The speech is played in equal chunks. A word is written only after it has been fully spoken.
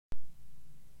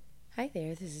Hi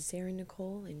there, this is Erin,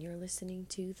 Nicole, and you're listening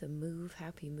to the Move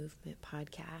Happy Movement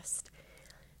podcast.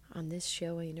 On this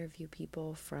show, I interview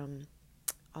people from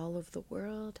all over the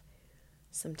world.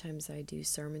 Sometimes I do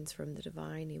sermons from the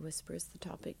divine. He whispers the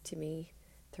topic to me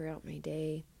throughout my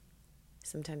day.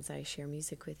 Sometimes I share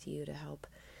music with you to help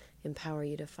empower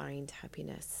you to find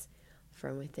happiness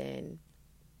from within.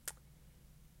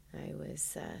 I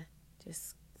was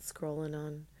just scrolling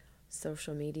on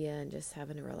social media and just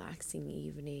having a relaxing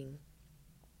evening.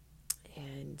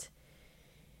 And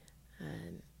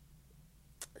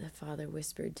the Father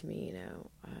whispered to me,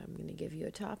 I'm going to give you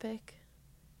a topic.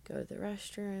 Go to the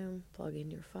restroom, plug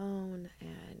in your phone,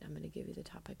 and I'm going to give you the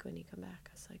topic when you come back.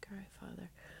 I was like, all right, Father.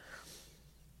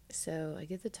 So I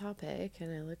get the topic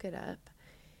and I look it up,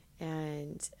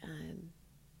 and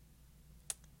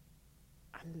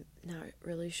I'm not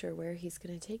really sure where he's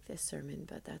going to take this sermon,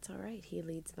 but that's all right. He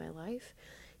leads my life.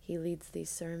 He leads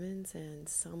these sermons, and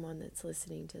someone that's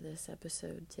listening to this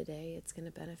episode today, it's going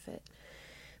to benefit.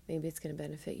 Maybe it's going to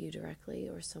benefit you directly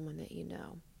or someone that you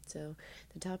know. So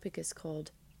the topic is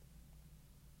called,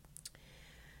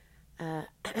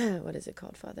 what is it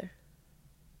called, Father?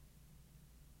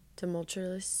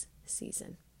 Tumultuous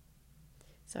season.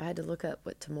 So I had to look up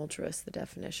what tumultuous, the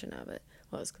definition of it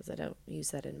was, because I don't use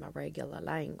that in my regular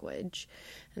language.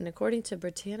 And according to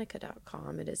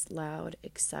Britannica.com, it is loud,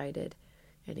 excited,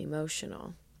 and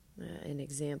emotional. An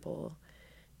example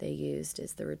they used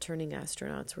is the returning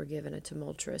astronauts were given a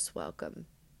tumultuous welcome.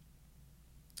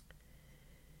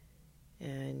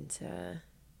 And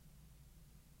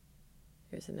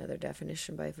here's another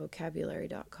definition by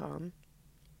vocabulary.com.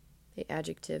 The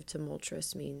adjective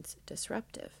tumultuous means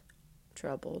disruptive,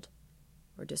 troubled,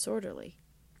 or disorderly,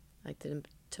 like the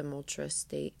tumultuous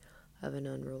state of an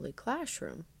unruly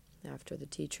classroom after the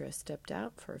teacher has stepped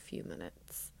out for a few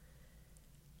minutes.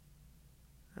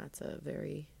 That's a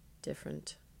very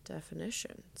different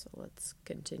definition, so let's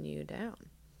continue down.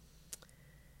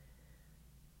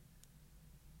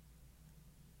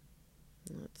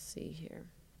 Let's see here.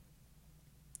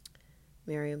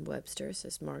 Merriam-Webster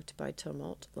says marked by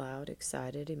tumult, loud,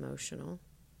 excited, emotional,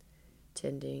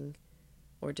 tending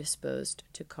or disposed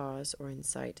to cause or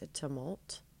incite a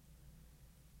tumult.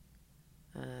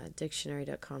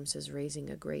 Dictionary.com says raising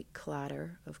a great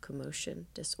clatter of commotion,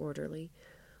 disorderly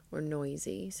or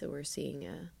noisy. So we're seeing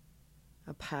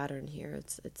a pattern here.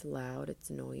 It's loud, it's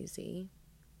noisy.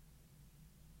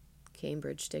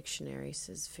 Cambridge Dictionary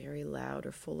says very loud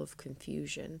or full of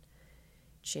confusion,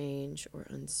 change, or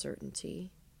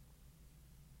uncertainty.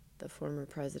 The former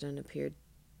president appeared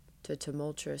to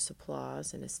tumultuous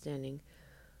applause, and a standing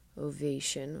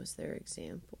ovation was their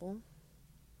example.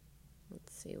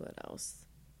 Let's see what else.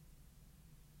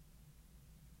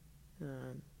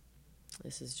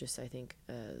 This is just, I think,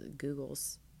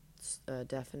 Google's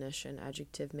definition.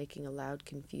 Adjective, making a loud,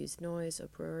 confused noise,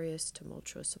 uproarious,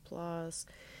 tumultuous applause,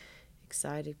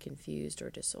 excited, confused,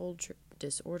 or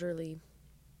disorderly.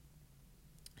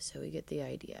 So we get the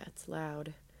idea. It's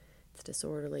loud, it's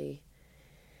disorderly.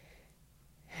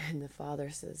 And the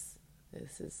Father says,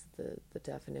 this is the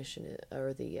definition,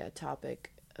 or the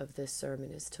topic of this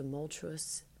sermon is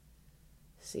tumultuous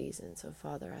season. So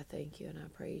Father, I thank you and I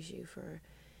praise you for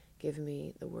giving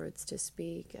me the words to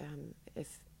speak.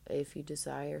 If you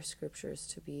desire scriptures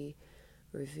to be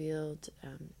revealed,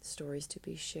 stories to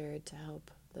be shared to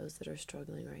help those that are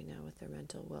struggling right now with their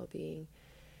mental well-being,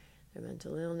 their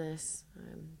mental illness,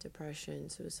 depression,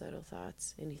 suicidal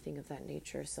thoughts, anything of that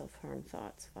nature, self-harm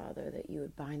thoughts, Father, that you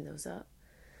would bind those up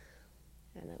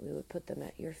and that we would put them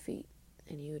at your feet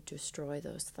and you would destroy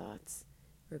those thoughts,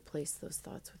 replace those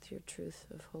thoughts with your truth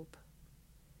of hope,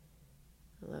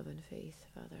 love, and faith.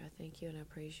 Father, I thank you and I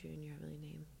praise you in your heavenly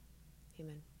name.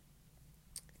 Amen.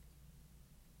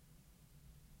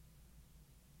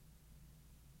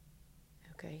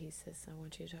 Okay, he says, I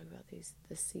want you to talk about this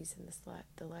season,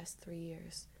 the last 3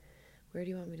 years. Where do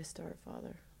you want me to start,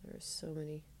 Father? There's so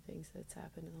many things that's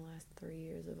happened in the last 3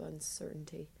 years of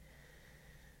uncertainty.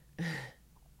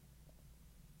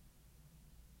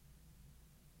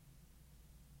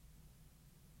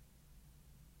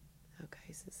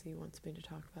 Okay, so he wants me to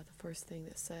talk about the first thing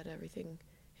that set everything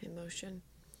in motion.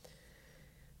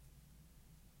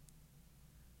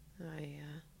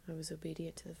 I was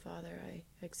obedient to the Father. I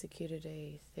executed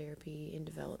a therapy in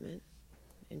development,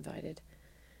 invited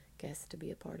guests to be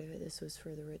a part of it. This was for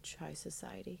the rich high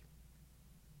society,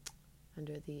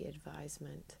 under the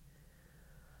advisement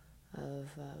of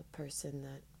a person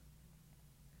that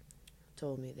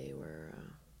told me they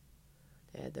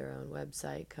had their own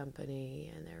website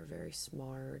company and they were very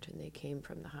smart and they came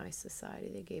from the high society.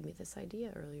 They gave me this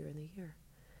idea earlier in the year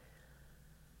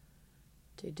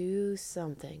to do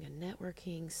something, a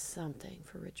networking something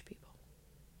for rich people.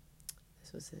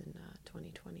 This was in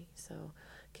 2020. So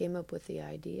came up with the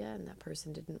idea, and that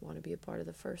person didn't want to be a part of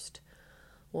the first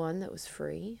one that was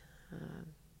free.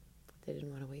 They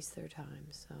didn't want to waste their time,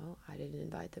 so I didn't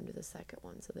invite them to the second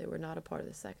one, so they were not a part of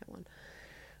the second one.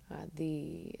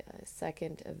 The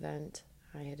second event,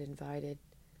 I had invited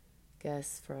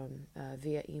guests from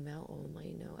via email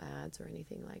only, no ads or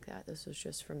anything like that. This was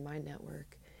just from my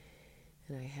network,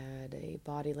 and I had a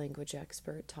body language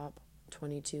expert, top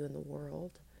 22 in the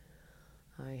world.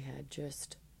 I had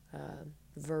just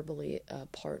verbally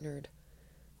partnered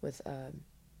with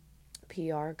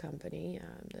PR company.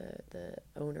 The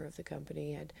owner of the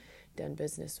company had done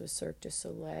business with Cirque du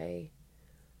Soleil,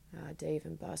 Dave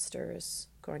and Buster's,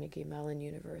 Carnegie Mellon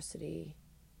University,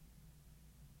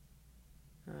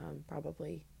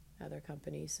 probably other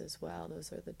companies as well.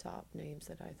 Those are the top names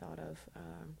that I thought of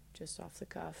just off the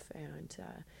cuff. And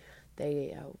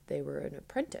they were an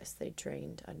apprentice. They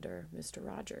trained under Mr.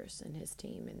 Rogers and his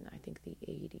team in, I think, the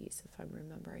 80s, if I'm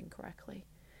remembering correctly.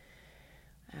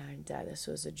 And this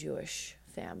was a Jewish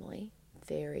family.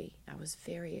 I was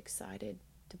very excited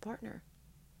to partner.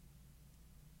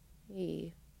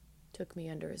 He took me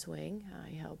under his wing.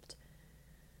 I helped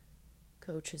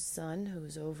coach his son, who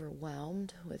was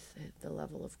overwhelmed with the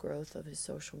level of growth of his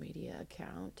social media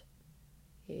account.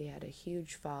 He had a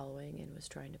huge following and was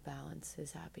trying to balance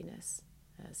his happiness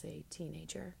as a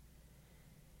teenager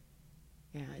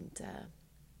and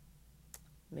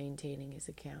maintaining his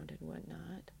account and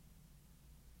whatnot.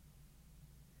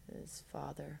 His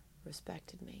father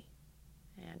respected me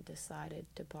and decided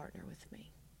to partner with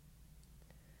me.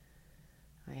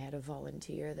 I had a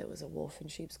volunteer that was a wolf in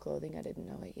sheep's clothing. I didn't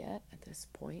know it yet at this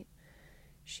point.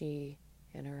 She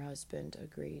and her husband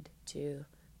agreed to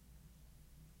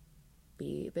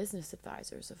be business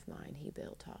advisors of mine. He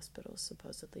built hospitals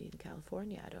supposedly in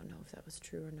California. I don't know if that was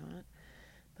true or not,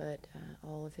 but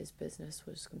all of his business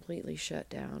was completely shut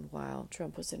down while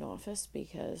Trump was in office,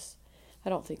 because I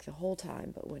don't think the whole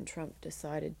time, but when Trump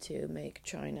decided to make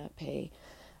China pay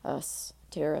us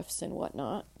tariffs and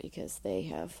whatnot, because they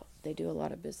do a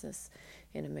lot of business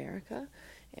in America,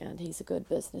 and he's a good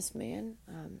businessman.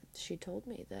 She told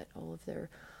me that all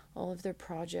of their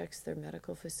projects, their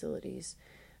medical facilities,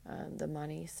 the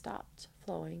money stopped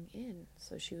flowing in.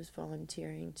 So she was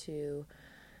volunteering to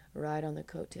ride on the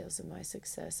coattails of my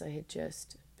success. I had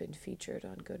just been featured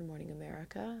on Good Morning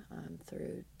America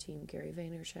through Team Gary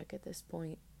Vaynerchuk at this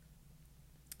point.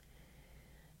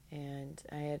 And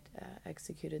I had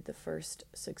executed the first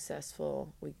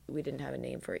successful, we didn't have a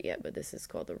name for it yet, but this is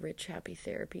called the Rich Happy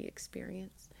Therapy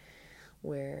Experience,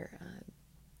 where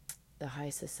the high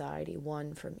society,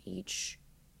 one from each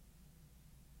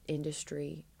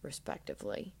industry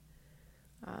respectively,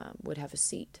 would have a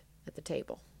seat at the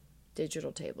table,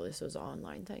 digital table. This was an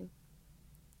online thing.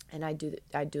 And I do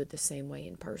it the same way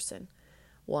in person.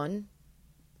 One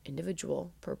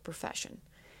individual per profession,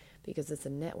 because it's a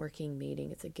networking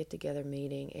meeting, it's a get-together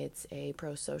meeting, it's a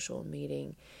pro-social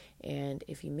meeting. And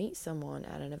if you meet someone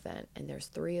at an event and there's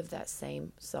three of that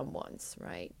same someones,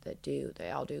 right,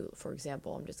 they all do, for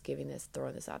example, I'm just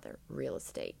throwing this out there, real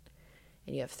estate,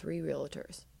 and you have three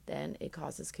realtors, then it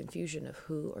causes confusion of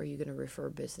who are you going to refer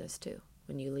business to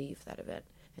when you leave that event.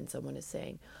 And someone is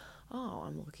saying, oh,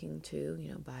 I'm looking to,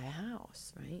 buy a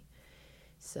house, right?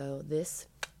 So this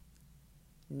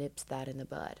nips that in the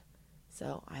bud.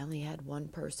 So I only had one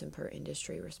person per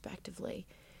industry respectively,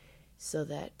 so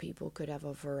that people could have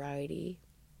a variety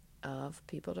of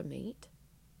people to meet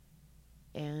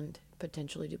and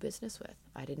potentially do business with.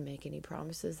 I didn't make any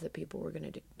promises that people were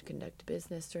going to conduct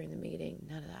business during the meeting,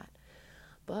 none of that.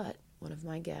 But one of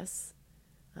my guests,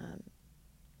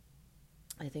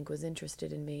 I think, was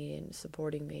interested in me and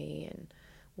supporting me and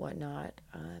whatnot.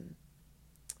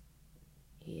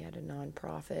 He had a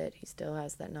nonprofit. He still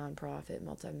has that nonprofit,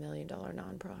 multi-million-dollar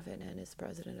nonprofit, and is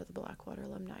president of the Blackwater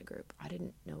Alumni Group. I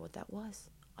didn't know what that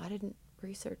was. I didn't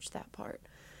research that part.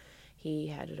 He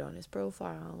had it on his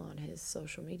profile, on his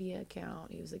social media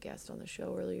account. He was a guest on the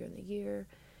show earlier in the year.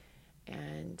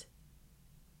 And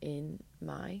in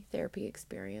my therapy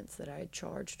experience that I had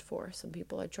charged for, some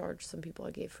people I charged, some people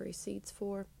I gave free seats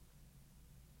for.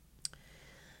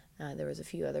 There was a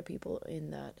few other people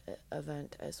in that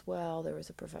event as well. There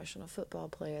was a professional football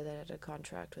player that had a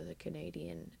contract with a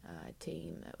Canadian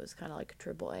team that was kind of like a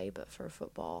AAA, but for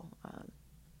football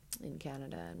in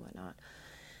Canada and whatnot.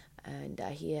 And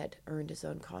he had earned his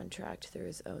own contract through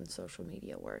his own social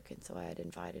media work. And so I had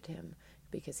invited him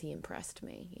because he impressed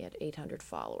me. He had 800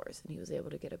 followers, and he was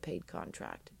able to get a paid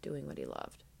contract doing what he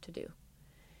loved to do.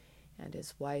 And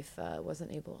his wife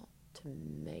wasn't able to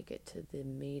make it to the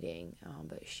meeting,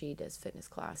 but she does fitness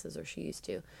classes, or she used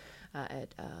to,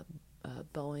 at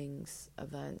Boeing's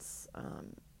events,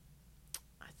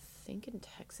 I think in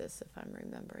Texas, if I'm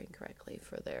remembering correctly,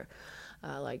 for their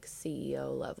like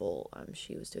CEO level.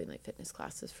 She was doing like fitness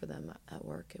classes for them at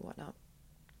work and whatnot.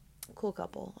 Cool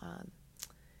couple,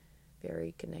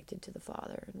 very connected to the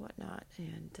father and whatnot.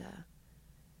 And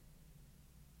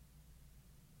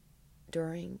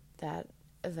during that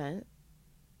event,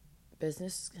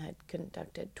 business had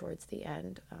conducted towards the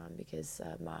end, because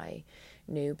my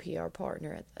new PR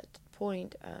partner at that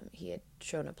point, he had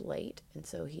shown up late, and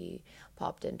so he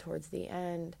popped in towards the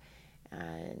end.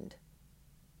 And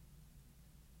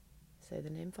say the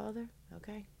name, Father?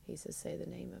 Okay. He says, say the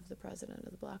name of the president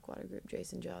of the Blackwater Group,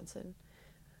 Jason Johnson.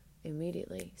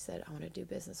 Immediately said, I want to do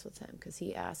business with him, because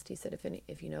he said,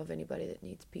 if you know of anybody that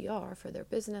needs PR for their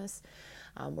business,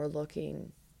 we're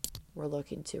looking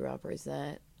to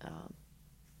represent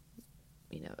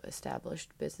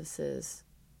established businesses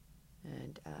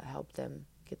and help them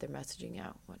get their messaging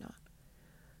out, whatnot.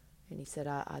 And he said,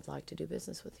 I'd like to do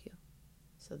business with you.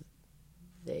 So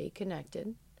they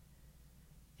connected,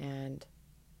 and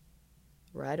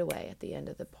right away at the end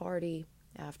of the party,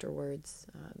 afterwards,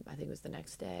 I think it was the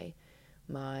next day,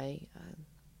 my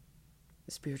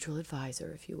spiritual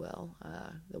advisor, if you will,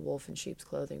 the wolf in sheep's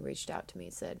clothing, reached out to me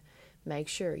and said, make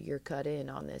sure you're cut in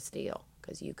on this deal,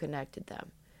 because you connected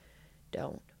them.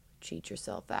 Don't cheat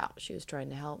yourself out. She was trying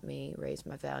to help me raise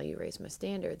my value, raise my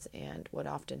standards. And what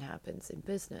often happens in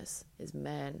business is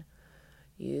men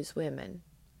use women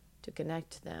to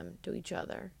connect them to each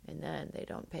other, and then they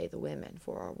don't pay the women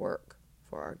for our work,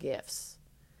 for our gifts.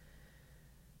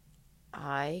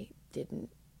 I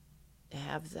didn't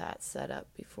have that set up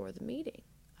before the meeting.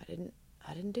 I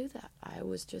didn't do that. I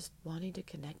was just wanting to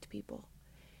connect people.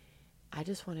 I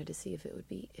just wanted to see if it would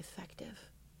be effective.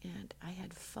 And I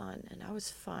had fun, and I was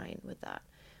fine with that.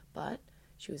 But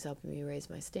she was helping me raise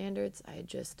my standards. I had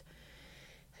just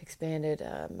expanded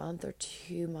a month or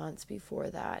 2 months before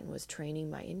that and was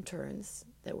training my interns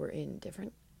that were in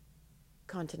different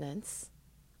continents.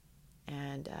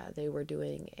 And they were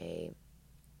doing a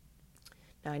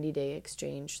 90-day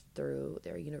exchange through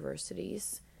their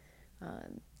universities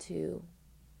to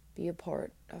be a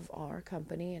part of our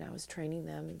company. And I was training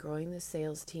them and growing the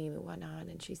sales team and whatnot.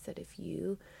 And she said, if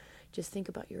you just think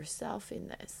about yourself in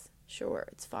this, sure,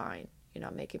 it's fine. You're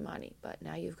not making money, but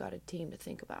now you've got a team to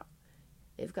think about.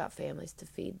 They've got families to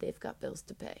feed. They've got bills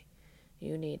to pay.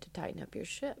 You need to tighten up your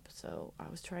ship. So I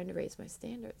was trying to raise my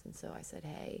standards. And so I said,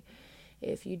 hey,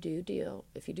 if you do deal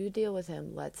with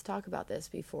him, let's talk about this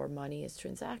before money is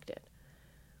transacted.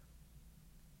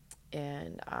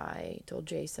 And I told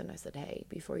Jason, I said, hey,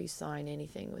 before you sign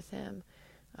anything with him,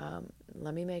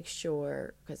 let me make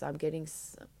sure, because I'm getting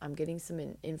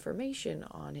some information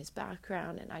on his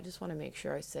background, and I just want to make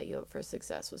sure I set you up for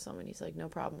success with someone. He's like, no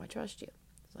problem, I trust you.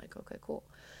 I was like, okay, cool.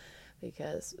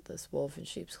 Because this wolf in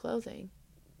sheep's clothing,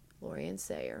 Lori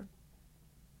Sayer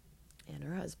and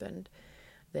her husband,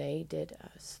 they did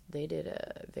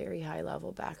a very high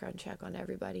level background check on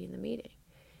everybody in the meeting,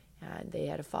 and they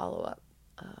had a follow up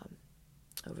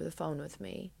over the phone with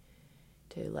me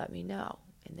to let me know.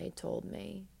 And they told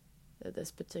me that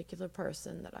this particular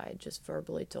person that I had just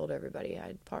verbally told everybody I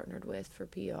had partnered with for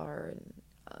PR, and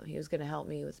he was going to help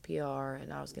me with PR,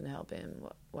 and I was going to help him,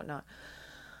 whatnot,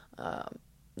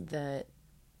 that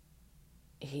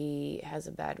he has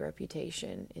a bad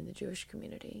reputation in the Jewish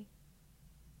community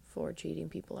for cheating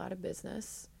people out of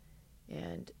business,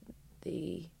 and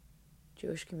the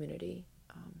Jewish community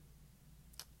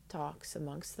talks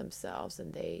amongst themselves,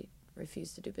 and they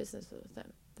refuse to do business with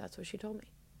them. That's what she told me.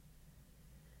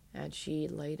 And she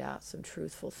laid out some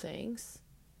truthful things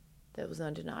that was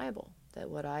undeniable, that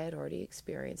what I had already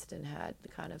experienced and had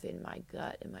kind of in my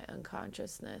gut, in my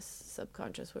unconsciousness,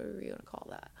 subconscious, whatever you want to call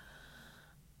that.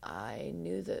 I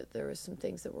knew that there were some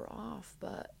things that were off,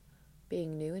 but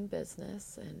being new in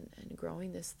business and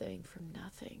growing this thing from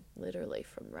nothing, literally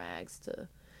from rags to,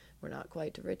 we're not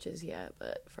quite to riches yet,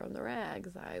 but from the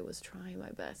rags, I was trying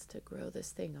my best to grow this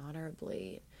thing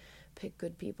honorably and pick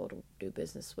good people to do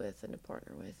business with and to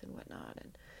partner with and whatnot.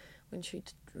 And when she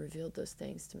revealed those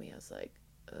things to me, I was like,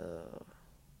 oh.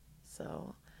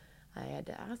 So I had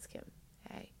to ask him,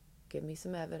 hey, give me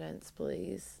some evidence,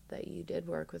 please, that you did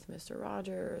work with Mr.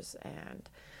 Rogers and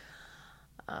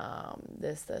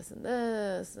this, and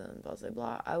this, and blah, blah,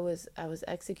 blah. I was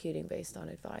executing based on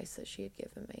advice that she had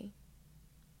given me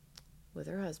with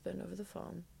her husband over the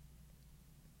phone.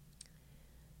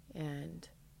 And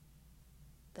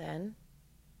then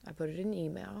I put it in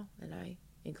email, and I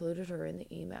included her in the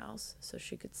emails so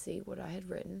she could see what I had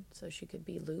written, so she could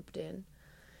be looped in,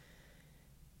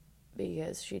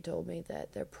 because she told me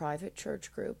that their private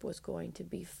church group was going to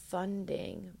be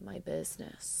funding my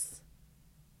business,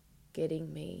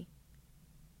 getting me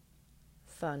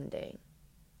funding.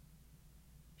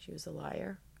 She was a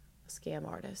liar, a scam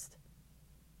artist,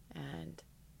 and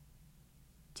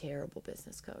terrible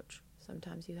business coach.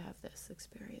 Sometimes you have this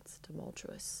experience,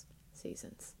 tumultuous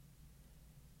seasons.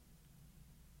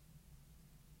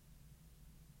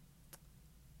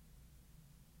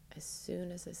 As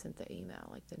soon as I sent the email,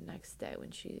 like the next day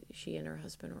when she and her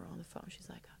husband were on the phone, she's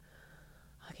like,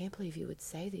 I can't believe you would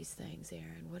say these things,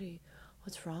 Erin.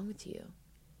 What's wrong with you?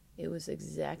 It was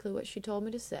exactly what she told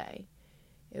me to say.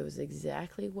 It was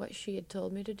exactly what she had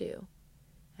told me to do.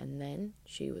 And then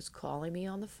she was calling me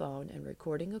on the phone and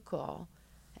recording a call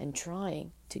and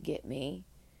trying to get me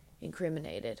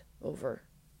incriminated over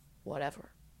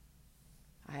whatever.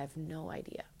 I have no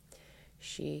idea.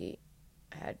 She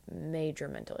had major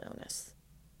mental illness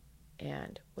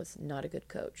and was not a good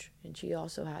coach. And she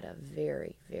also had a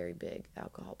very, very big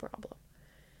alcohol problem.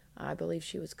 I believe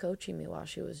she was coaching me while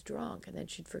she was drunk, and then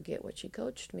she'd forget what she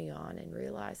coached me on and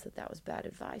realize that that was bad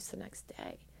advice the next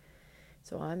day.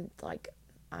 So I'm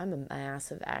a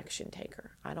massive action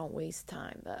taker. I don't waste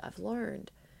time, but I've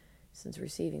learned since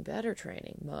receiving better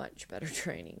training, much better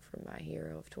training from my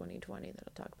hero of 2020 that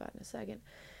I'll talk about in a second,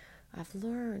 I've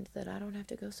learned that I don't have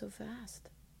to go so fast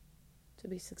to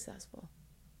be successful.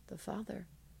 The Father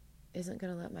isn't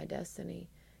going to let my destiny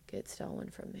get stolen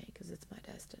from me because it's my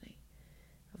destiny.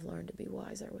 I've learned to be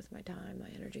wiser with my time, my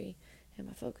energy, and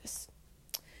my focus.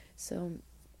 So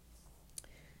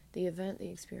the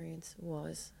experience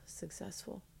was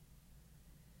successful.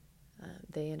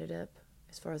 They ended up,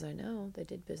 as far as I know, they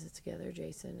did business together,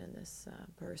 Jason and this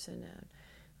person,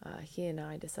 and he and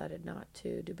I decided not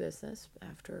to do business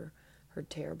after her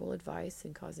terrible advice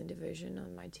and causing division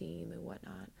on my team and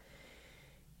whatnot.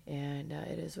 And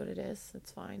it is what it is.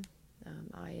 It's fine.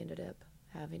 I ended up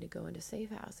having to go into safe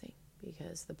housing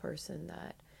because the person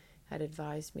that had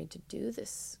advised me to do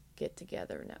this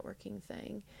get-together networking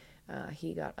thing,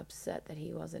 he got upset that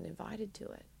he wasn't invited to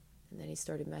it. And then he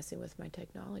started messing with my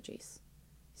technologies.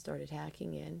 He started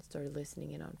hacking in, started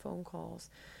listening in on phone calls,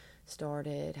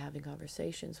 started having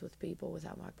conversations with people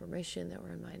without my permission that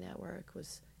were in my network,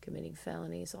 was committing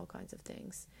felonies, all kinds of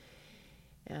things,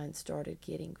 and started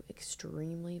getting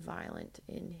extremely violent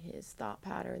in his thought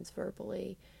patterns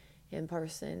verbally, in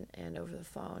person, and over the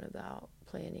phone about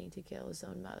planning to kill his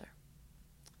own mother.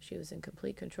 She was in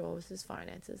complete control with his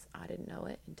finances. I didn't know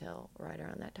it until right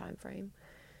around that time frame.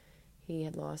 He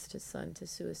had lost his son to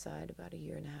suicide about 1.5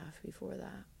 years before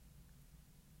that.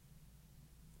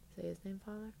 Say his name,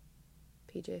 Father?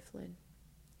 P.J. Flynn.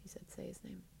 He said, say his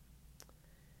name.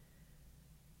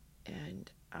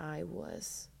 And I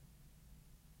was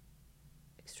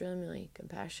extremely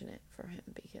compassionate for him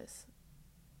because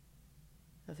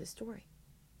of his story,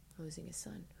 losing his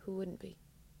son. Who wouldn't be?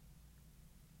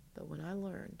 But when I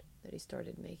learned that he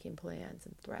started making plans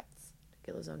and threats to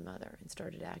kill his own mother and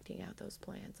started acting out those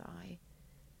plans, I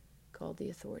called the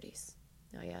authorities.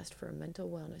 I asked for a mental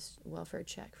wellness welfare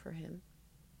check for him.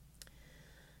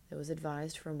 It was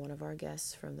advised from one of our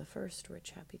guests from the first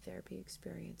Rich Happy Therapy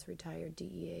experience, retired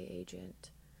DEA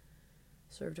agent,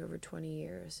 served over 20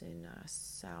 years in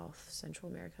South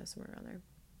Central America, somewhere around there,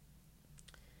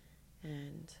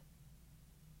 and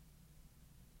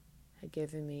had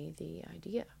given me the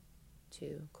idea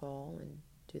to call and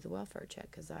do the welfare check,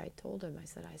 because I told him, I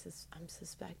said, I'm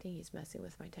suspecting he's messing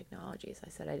with my technologies. I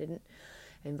said I didn't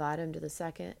invite him to the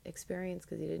second experience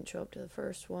because he didn't show up to the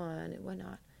first one and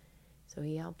whatnot. So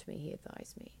he helped me, he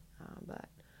advised me. But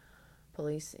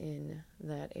police in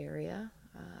that area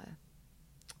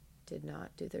did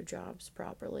not do their jobs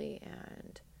properly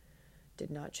and did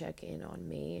not check in on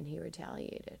me, and he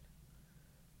retaliated.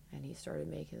 And he started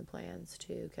making the plans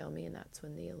to kill me, and that's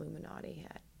when the Illuminati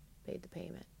had paid the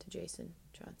payment to Jason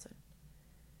Johnson.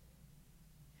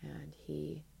 And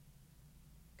he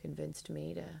convinced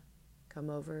me to come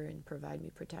over and provide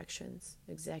me protections,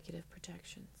 executive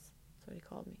protections. That's what he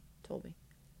told me.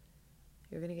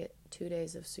 You're going to get 2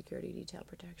 days of security detail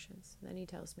protections. And then he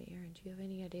tells me, Erin, do you have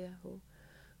any idea who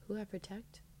I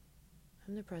protect?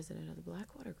 I'm the president of the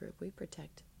Blackwater Group. We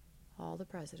protect all the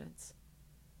presidents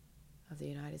of the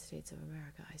United States of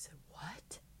America. I said,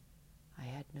 what? I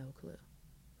had no clue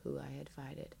who I had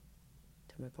invited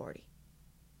to my party,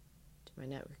 to my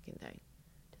networking thing,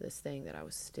 to this thing that I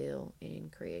was still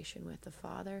in creation with. The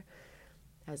Father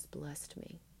has blessed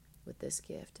me with this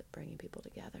gift of bringing people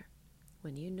together.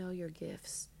 When you know your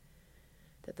gifts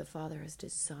that the Father has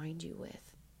designed you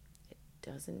with,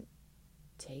 doesn't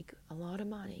take a lot of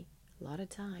money, a lot of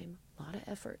time, a lot of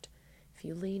effort. If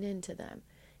you lean into them,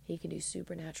 he can do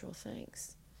supernatural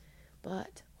things.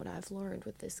 But what I've learned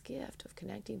with this gift of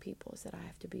connecting people is that I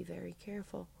have to be very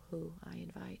careful who I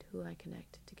invite, who I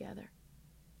connect together.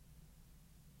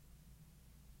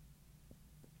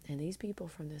 And these people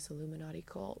from this Illuminati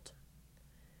cult,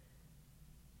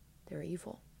 they're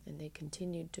evil. And they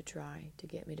continued to try to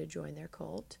get me to join their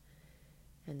cult.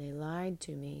 And they lied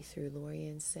to me through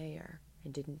Lori Sayer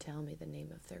and didn't tell me the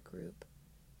name of their group,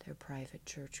 their private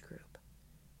church group,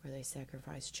 where they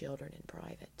sacrifice children in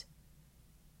private.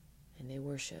 And they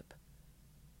worship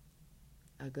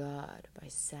a god by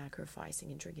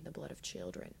sacrificing and drinking the blood of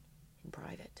children in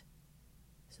private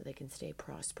so they can stay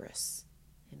prosperous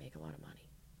and make a lot of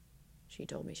money. She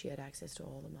told me she had access to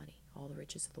all the money, all the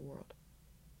riches of the world.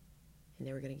 And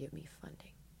they were going to give me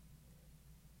funding.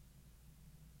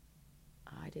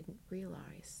 I didn't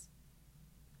realize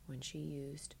when she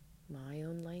used my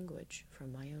own language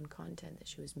from my own content that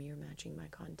she was mirror matching my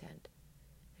content,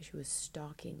 that she was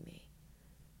stalking me,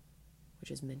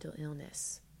 which is mental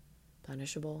illness,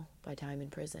 punishable by time in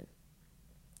prison.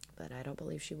 But I don't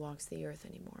believe she walks the earth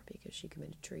anymore because she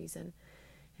committed treason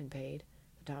and paid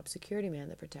the top security man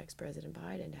that protects President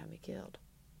Biden to have me killed.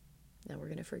 Now we're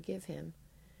going to forgive him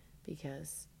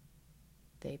because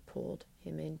they pulled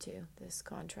him into this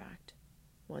contract.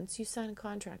 Once you sign a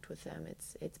contract with them,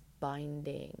 it's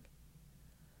binding.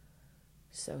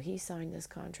 So he signed this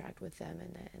contract with them,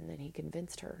 and then he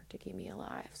convinced her to keep me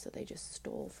alive. So they just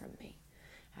stole from me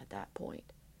at that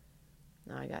point.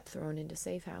 Now I got thrown into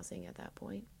safe housing at that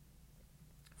point,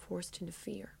 forced into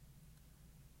fear.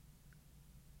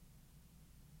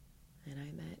 And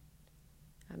I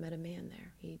met a man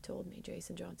there. He told me,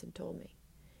 Jason Johnson told me,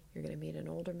 you're going to meet an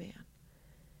older man.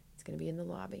 He's going to be in the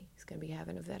lobby. He's going to be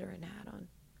having a veteran hat on.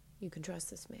 You can trust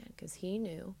this man, because he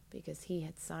knew, because he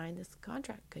had signed this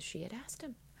contract, because she had asked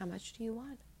him, how much do you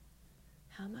want?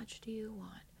 How much do you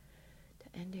want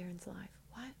to end Erin's life?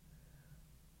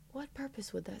 What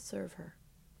purpose would that serve her?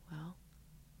 Well,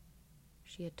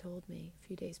 she had told me a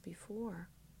few days before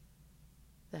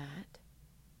that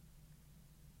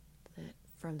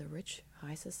from the rich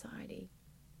high society,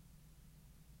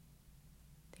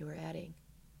 they were adding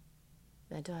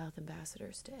mental health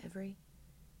ambassadors to every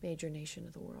major nation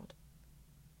of the world.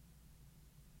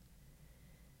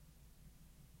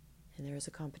 And there was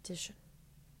a competition,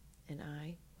 and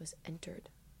I was entered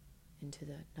into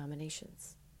the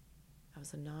nominations. I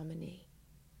was a nominee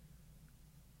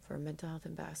for a mental health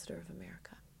ambassador of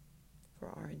America for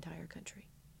our entire country,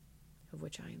 of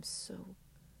which I am so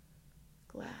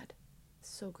glad,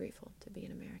 so grateful to be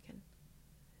an American.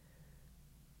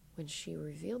 When she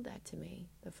revealed that to me,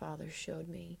 the Father showed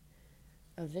me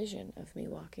a vision of me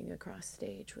walking across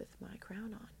stage with my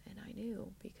crown on, and I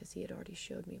knew, because he had already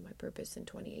showed me my purpose in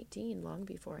 2018, long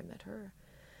before I met her,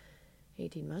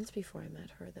 18 months before I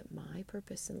met her, that my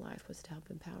purpose in life was to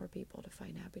help empower people to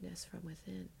find happiness from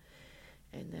within,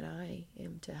 and that I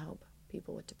am to help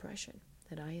people with depression,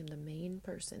 that I am the main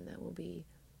person that will be.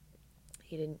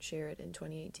 He didn't share it in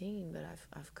 2018, but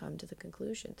I've come to the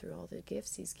conclusion through all the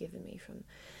gifts he's given me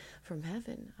from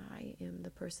heaven. I am the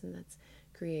person that's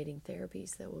creating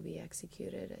therapies that will be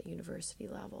executed at university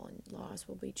level, and laws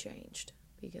will be changed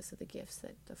because of the gifts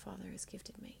that the Father has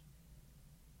gifted me.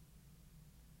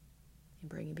 And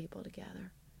bringing people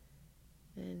together.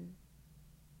 And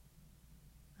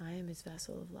I am his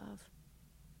vessel of love.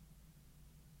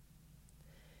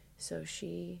 So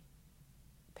she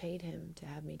paid him to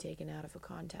have me taken out of a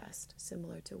contest,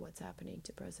 similar to what's happening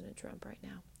to President Trump right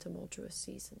now. Tumultuous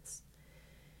seasons.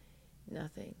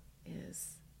 Nothing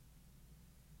is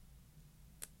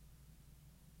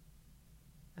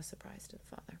a surprise to the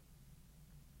Father.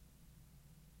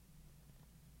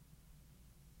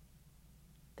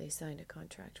 They signed a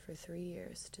contract for 3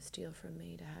 years to steal from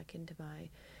me, to hack into my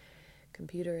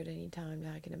computer at any time, to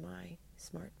hack into my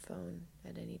smartphone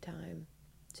at any time,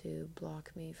 to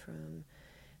block me from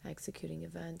executing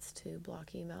events, to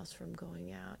block emails from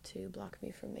going out, to block me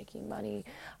from making money.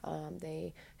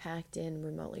 They hacked in,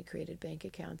 remotely created bank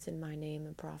accounts in my name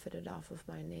and profited off of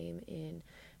my name in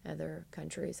other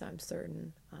countries, I'm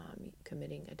certain,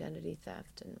 committing identity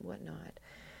theft and whatnot.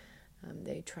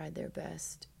 They tried their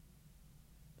best.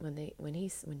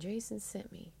 When Jason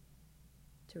sent me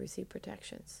to receive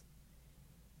protections,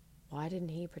 why didn't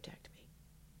he protect me?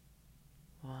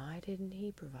 Why didn't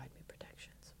he provide me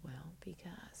protections? Well,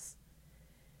 because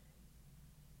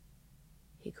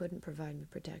he couldn't provide me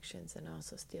protections and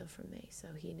also steal from me, so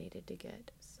he needed to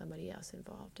get somebody else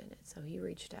involved in it. So he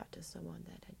reached out to someone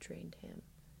that had trained him,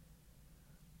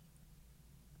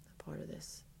 a part of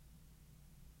this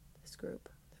this group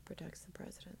that protects the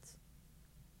presidents.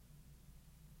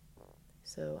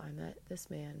 So I met this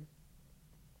man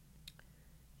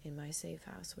in my safe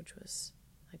house, which was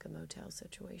like a motel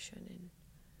situation in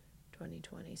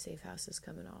 2020. Safe houses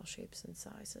come in all shapes and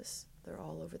sizes. They're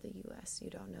all over the U.S. You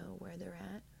don't know where they're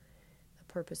at. The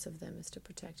purpose of them is to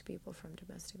protect people from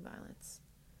domestic violence.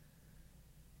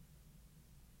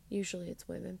 Usually it's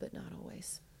women, but not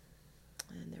always.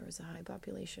 And there was a high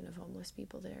population of homeless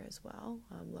people there as well,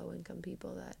 low-income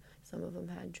people that some of them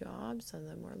had jobs, some of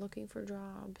them were looking for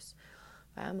jobs,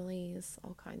 families,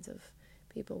 all kinds of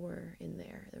people were in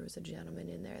there. There was a gentleman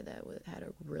in there that had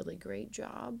a really great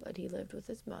job, but he lived with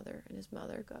his mother, and his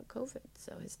mother got COVID.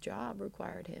 So his job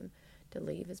required him to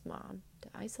leave his mom to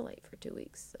isolate for 2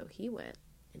 weeks. So he went,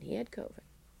 and he had COVID.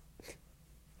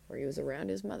 Or he was around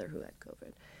his mother who had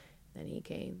COVID. Then he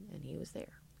came, and he was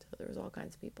there. So there was all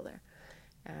kinds of people there.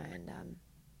 And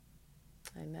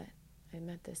I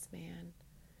met this man.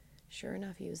 Sure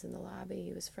enough, he was in the lobby.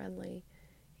 He was friendly.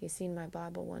 He seen my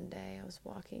Bible one day. I was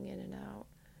walking in and out,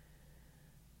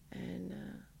 and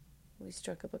we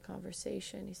struck up a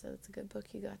conversation. He said, "It's a good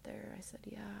book you got there." I said,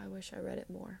 "Yeah, I wish I read it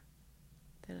more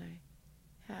than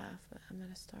I have, but I'm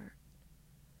going to start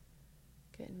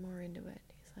getting more into it."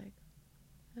 He's like,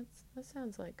 that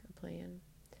sounds like a plan.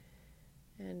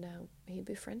 And he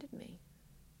befriended me.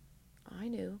 I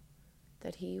knew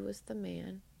that he was the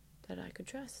man that I could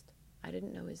trust. I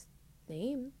didn't know his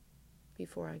name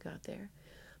before I got there,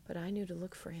 but I knew to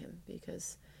look for him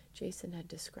because Jason had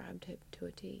described him to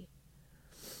a T.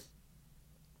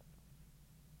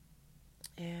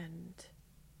 And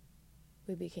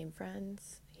we became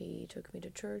friends. He took me to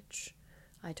church.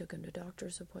 I took him to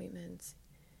doctor's appointments.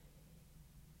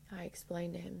 I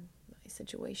explained to him my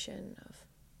situation of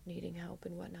needing help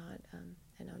and whatnot.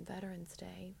 And on Veterans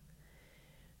Day,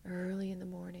 early in the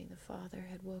morning, the Father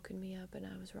had woken me up, and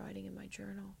I was writing in my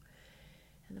journal.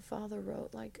 And the Father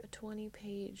wrote like a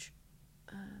 20-page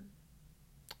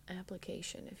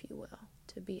application, if you will,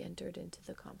 to be entered into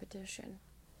the competition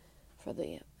for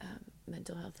the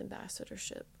mental health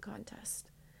ambassadorship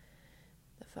contest.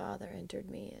 The Father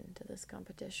entered me into this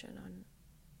competition on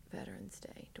Veterans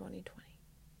Day 2020.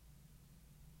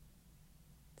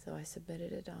 So I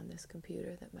submitted it on this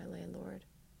computer that my landlord,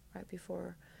 right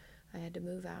before I had to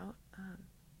move out,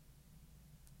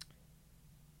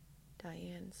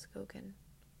 Diane Skokin,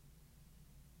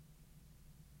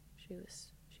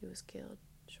 she was killed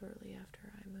shortly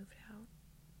after I moved out,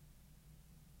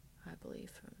 I believe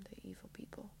from the evil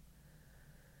people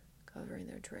covering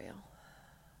their trail.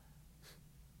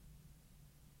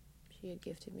 She had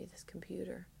gifted me this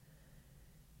computer.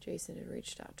 Jason had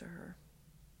reached out to her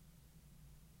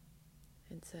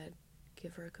and said,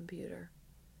 "Give her a computer.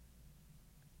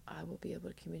 I will be able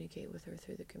to communicate with her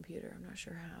through the computer." I'm not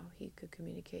sure how he could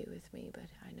communicate with me,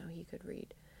 but I know he could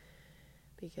read,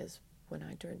 because when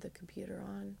I turned the computer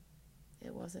on,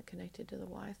 it wasn't connected to the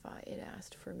Wi-Fi. It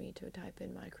asked for me to type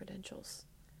in my credentials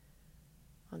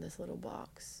on this little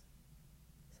box.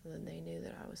 So then they knew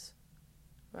that I was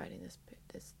writing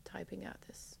typing out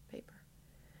this paper.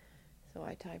 So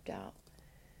I typed out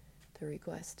the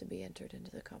request to be entered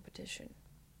into the competition.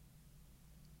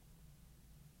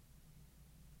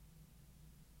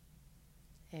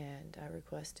 And I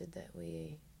requested that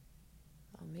we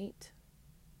all meet,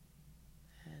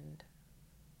 and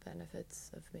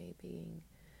benefits of me being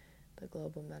the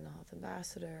global mental health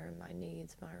ambassador, my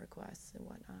needs, my requests, and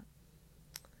whatnot.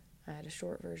 I had a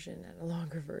short version and a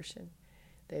longer version.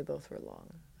 They both were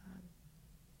long.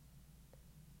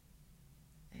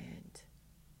 And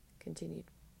continued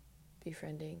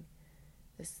befriending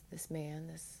this man,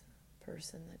 this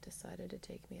person that decided to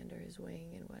take me under his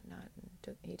wing and whatnot. And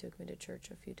he took me to church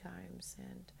a few times,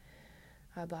 and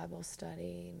a Bible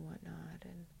study and whatnot.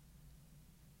 And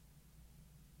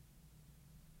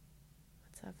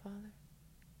what's that, Father?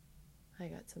 I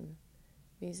got some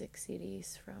music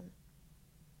CDs from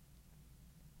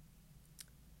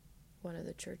one of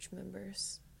the church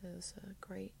members. It was a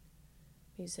great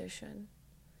musician.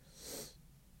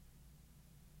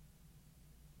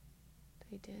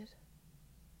 They did.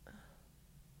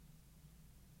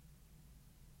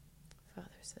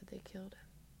 Father said they killed him.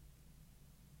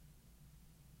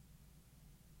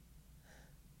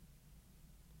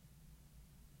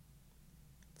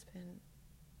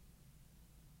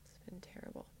 It's been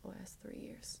terrible the last 3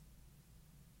 years.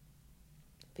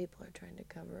 People are trying to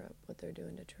cover up what they're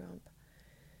doing to Trump.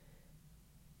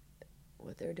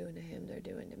 What they're doing to him, they're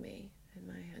doing to me and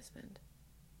my husband,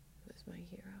 who was my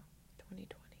hero,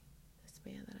 2020. This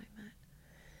man that I met.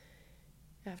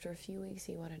 After a few weeks,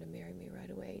 he wanted to marry me right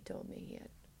away. He told me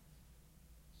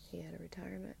he had a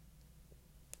retirement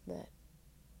that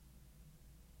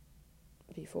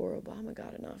before Obama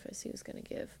got in office, he was going to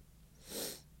give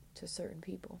to certain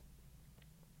people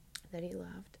that he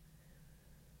loved.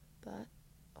 But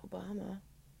Obama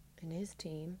and his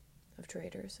team of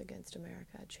traitors against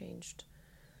America changed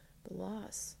the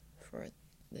laws for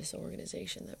this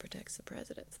organization that protects the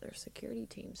presidents, their security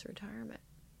team's retirement.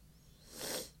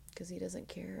 Because he doesn't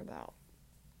care about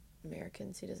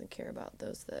Americans. He doesn't care about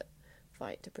those that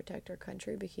fight to protect our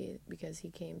country, because he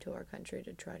came to our country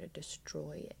to try to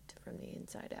destroy it from the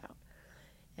inside out.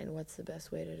 And what's the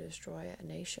best way to destroy a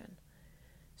nation?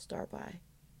 Start by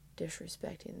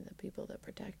disrespecting the people that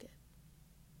protect it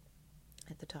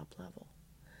at the top level.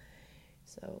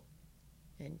 So,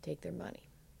 and take their money.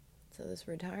 So this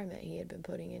retirement he had been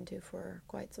putting into for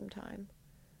quite some time.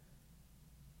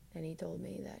 And he told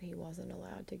me that he wasn't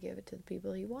allowed to give it to the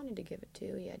people he wanted to give it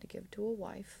to. He had to give it to a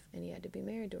wife, and he had to be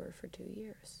married to her for 2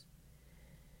 years.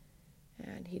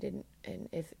 And he didn't, and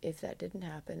if that didn't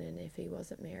happen, and if he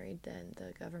wasn't married, then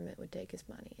the government would take his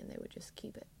money, and they would just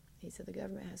keep it. He said, the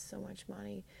government has so much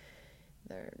money,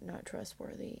 they're not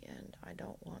trustworthy, and I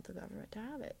don't want the government to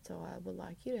have it, so I would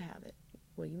like you to have it.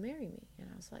 Will you marry me? And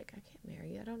I was like, I can't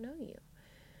marry you, I don't know you.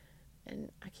 And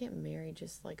I can't marry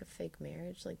just like a fake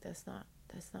marriage. Like, that's not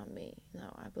me.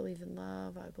 No, I believe in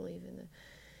love. I believe in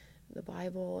the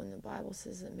Bible, and the Bible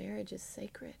says that marriage is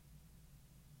sacred.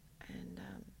 And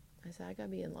I said, I gotta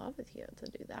be in love with you to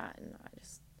do that, and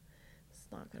it's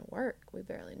not gonna work. We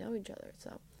barely know each other.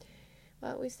 So,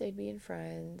 but we stayed being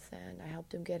friends, and I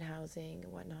helped him get housing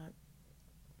and whatnot.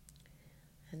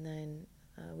 And then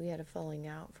we had a falling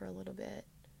out for a little bit,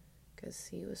 because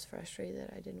he was frustrated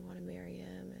that I didn't want to marry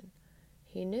him, and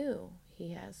he knew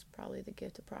he has probably the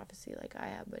gift of prophecy like I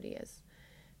have, but he has,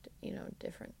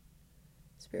 different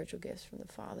spiritual gifts from the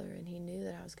Father, and he knew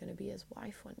that I was going to be his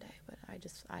wife one day, but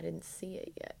I didn't see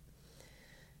it yet.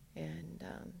 And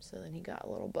so then he got a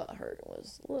little butthurt and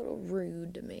was a little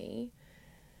rude to me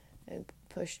and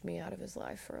pushed me out of his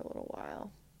life for a little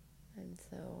while. And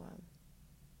so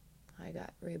I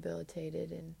got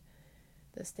rehabilitated in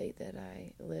the state that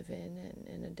I live in, and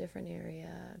in a different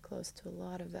area, close to a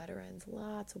lot of veterans,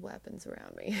 lots of weapons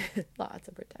around me, lots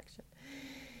of protection.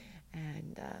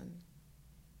 And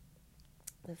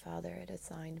the Father had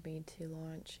assigned me to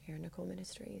launch Erin, Nicole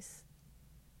Ministries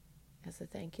as a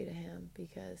thank you to him,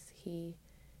 because he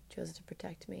chose to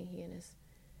protect me.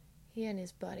 He and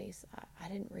his buddies, I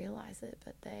didn't realize it,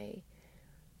 but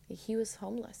he was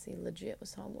homeless. He legit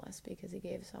was homeless, because he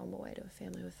gave his home away to a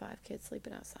family with 5 kids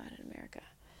sleeping outside in America.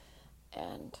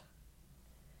 And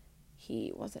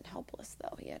he wasn't helpless,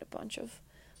 though. He had a bunch of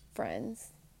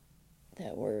friends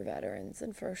that were veterans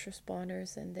and first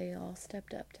responders, and they all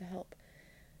stepped up to help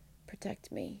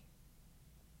protect me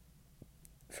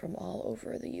from all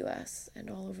over the U.S. and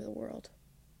all over the world.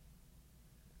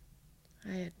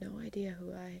 I had no idea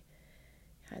who I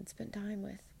had spent time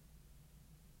with.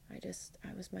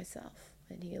 I was myself,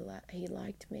 and he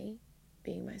liked me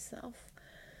being myself,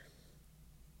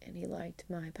 and he liked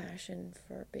my passion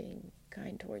for being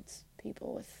kind towards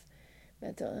people with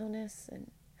mental illness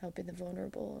and helping the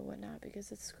vulnerable and whatnot,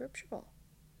 because it's scriptural.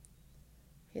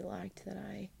 He liked that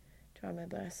I try my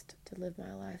best to live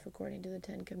my life according to the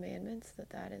 10 Commandments,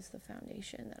 that is the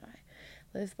foundation that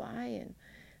I live by, and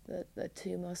the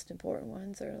 2 most important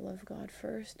ones are to love God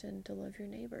first and to love your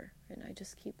neighbor. And I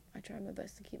try my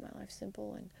best to keep my life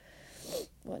simple and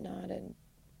whatnot. And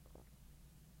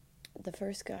the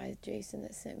first guy, Jason,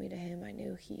 that sent me to him, I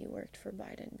knew he worked for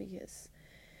Biden, because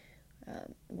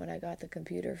when I got the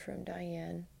computer from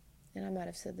Diane, and I might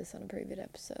have said this on a previous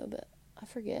episode, but I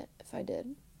forget if I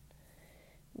did,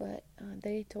 but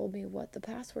they told me what the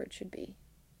password should be.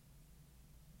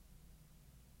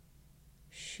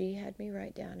 She had me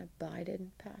write down a Biden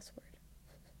password.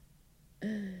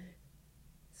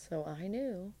 So I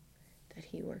knew that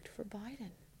he worked for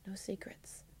Biden. No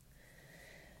secrets.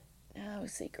 No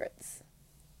secrets.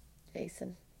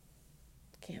 Jason,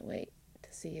 can't wait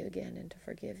to see you again and to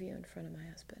forgive you in front of my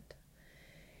husband.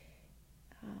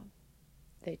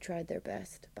 They tried their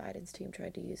best. Biden's team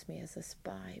tried to use me as a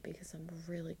spy, because I'm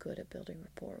really good at building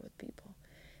rapport with people.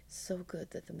 So good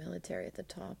that the military at the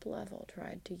top level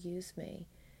tried to use me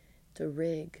to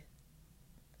rig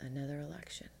another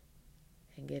election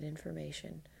and get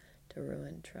information to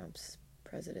ruin Trump's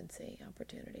presidency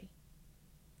opportunity.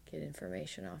 Get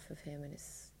information off of him and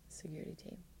his security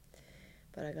team.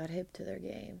 But I got hip to their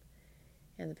game,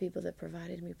 and the people that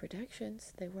provided me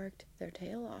protections, they worked their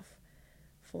tail off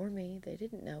for me. They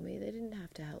didn't know me. They didn't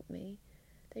have to help me.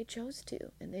 They chose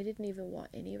to, and they didn't even want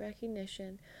any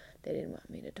recognition. They didn't want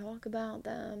me to talk about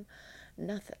them.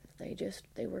 Nothing.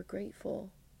 They were grateful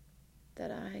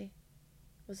that I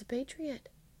was a patriot.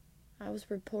 I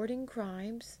was reporting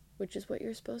crimes, which is what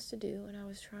you're supposed to do, and I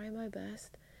was trying my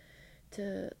best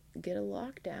to get a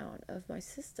lockdown of my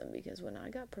system, because when I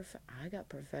got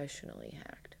professionally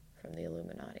hacked from the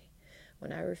Illuminati,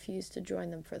 when I refused to join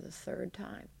them for the third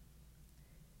time,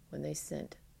 when they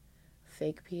sent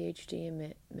fake PhD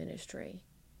in ministry,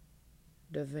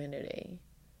 divinity,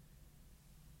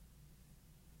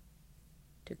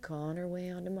 to con her way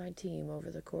onto my team over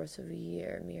the course of a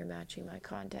year, mirror matching my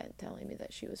content, telling me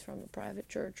that she was from a private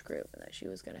church group and that she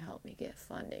was going to help me get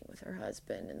funding with her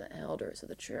husband and the elders of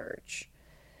the church.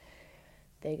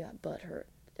 They got butthurt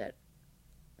that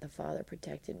the Father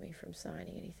protected me from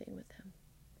signing anything with them,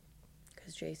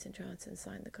 because Jason Johnson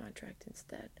signed the contract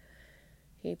instead.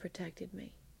 He protected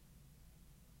me.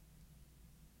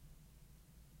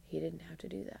 He didn't have to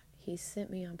do that. He sent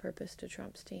me on purpose to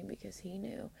Trump's team because he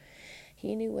knew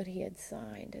what he had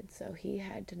signed, and so he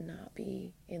had to not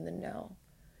be in the know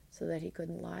so that he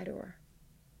couldn't lie to her.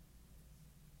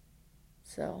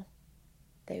 So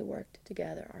they worked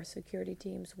together. Our security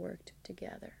teams worked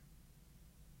together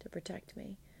to protect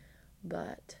me.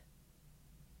 But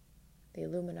the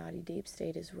Illuminati deep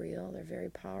state is real. They're very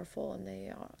powerful, and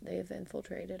they have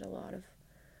infiltrated a lot of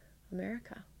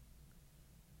America.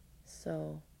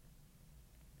 So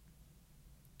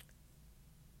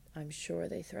I'm sure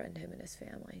they threatened him and his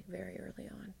family very early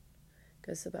on,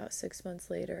 because about 6 months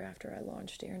later, after I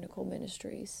launched Erin Nicole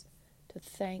Ministries to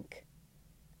thank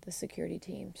the security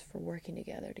teams for working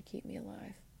together to keep me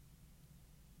alive,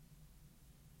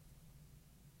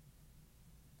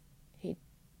 he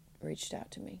reached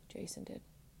out to me, Jason did,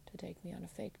 to take me on a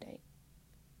fake date.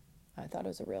 I thought it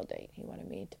was a real date. He wanted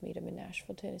me to meet him in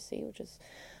Nashville, Tennessee, which is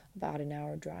about an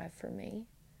hour drive from me.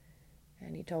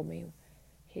 And he told me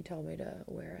to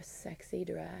wear a sexy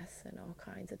dress and all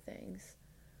kinds of things.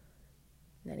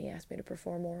 And then he asked me to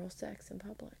perform oral sex in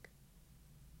public.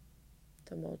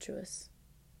 Tumultuous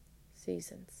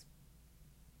seasons.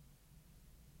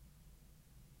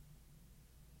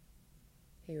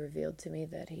 He revealed to me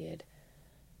that he had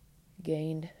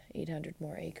gained 800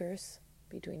 more acres,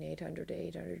 between 800 to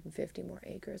 850 more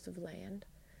acres of land.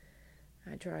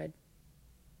 I tried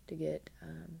to get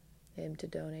him to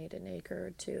donate an acre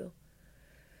or two,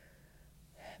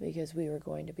 because we were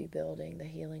going to be building the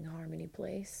Healing Harmony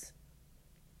Place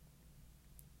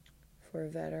for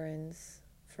veterans,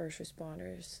 first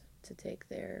responders, to take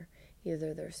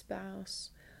either their spouse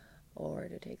or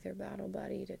to take their battle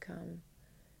buddy to come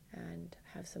and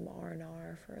have some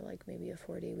R&R for like maybe a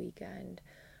 4-day weekend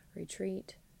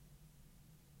retreat.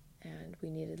 And we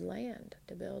needed land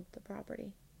to build the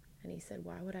property. And he said,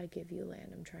 "Why would I give you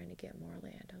land? I'm trying to get more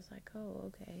land." I was like, "Oh,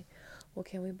 okay. Well,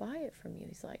 can we buy it from you?"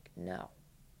 He's like, "No."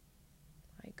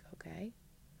 Like, okay.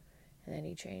 And then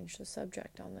he changed the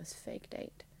subject on this fake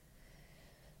date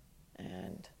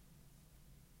and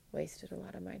wasted a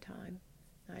lot of my time.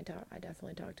 I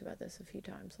definitely talked about this a few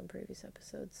times on previous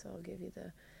episodes, so I'll give you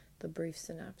the brief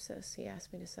synopsis. He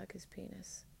asked me to suck his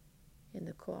penis in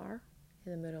the car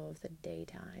in the middle of the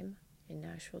daytime in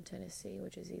Nashville, Tennessee,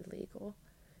 which is illegal.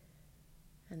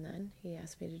 And then he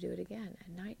asked me to do it again at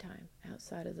nighttime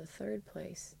outside of the third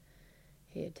place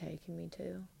he had taken me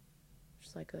to, which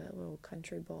is like a little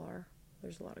country bar.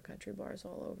 There's a lot of country bars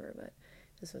all over, but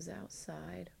this was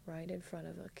outside, right in front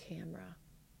of a camera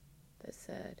that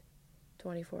said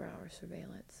 24-hour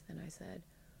surveillance. And I said,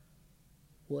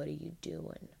 "What are you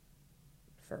doing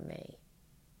for me?"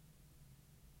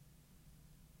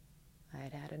 I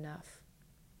had had enough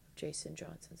of Jason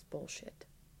Johnson's bullshit.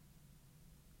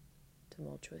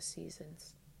 Tumultuous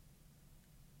seasons.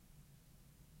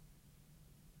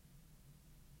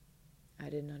 I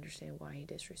didn't understand why he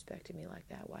disrespected me like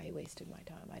that, why he wasted my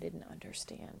time. I didn't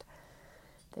understand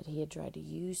that he had tried to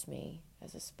use me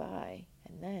as a spy.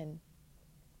 And then,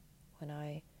 when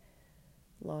I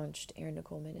launched Erin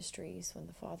Nicole Ministries, when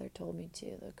the Father told me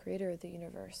to, the creator of the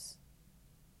universe,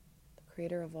 the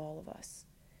creator of all of us,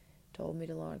 told me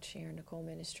to launch Erin Nicole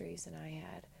Ministries, and I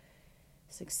had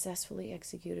successfully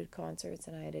executed concerts,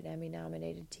 and I had an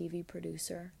Emmy-nominated TV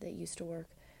producer that used to work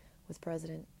with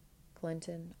President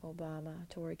Clinton, Obama,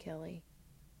 Tori Kelly,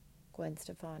 Gwen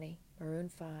Stefani, Maroon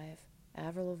 5,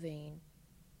 Avril Lavigne,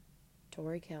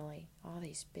 Tori Kelly, all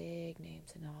these big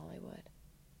names in Hollywood.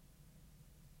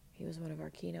 He was one of our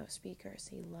keynote speakers.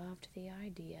 He loved the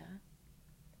idea,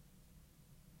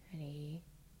 and he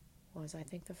was, I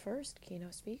think, the first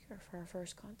keynote speaker for our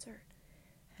first concert.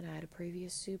 And I had a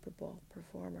previous Super Bowl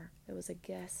performer that was a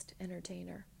guest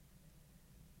entertainer.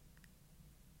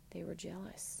 They were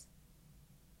jealous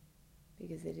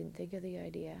because they didn't think of the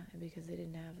idea and because they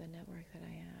didn't have the network that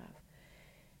I have.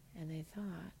 And they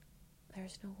thought,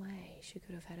 there's no way she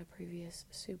could have had a previous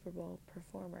Super Bowl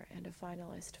performer and a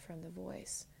finalist from The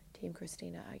Voice, Team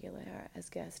Christina Aguilera, as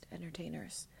guest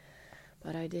entertainers.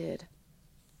 But I did.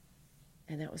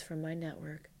 And that was from my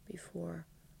network before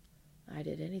I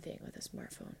did anything with a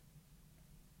smartphone.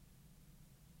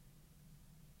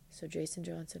 So Jason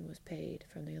Johnson was paid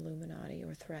from the Illuminati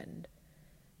or threatened.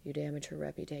 You damage her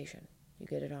reputation. You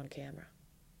get it on camera.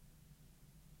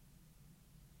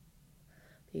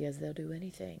 Because they'll do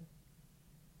anything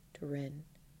to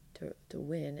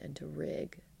win and to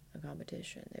rig a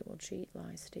competition. They will cheat,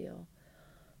 lie, steal,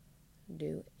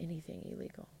 do anything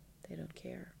illegal. They don't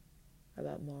care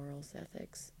about morals,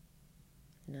 ethics,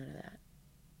 none of that.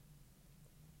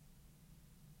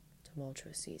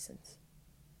 Tumultuous seasons.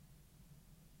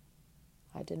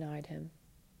 I denied him.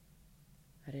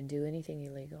 I didn't do anything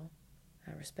illegal.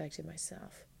 I respected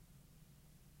myself.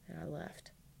 And I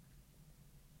left.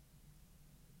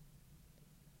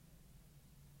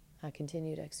 I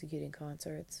continued executing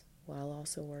concerts while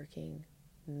also working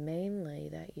mainly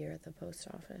that year at the post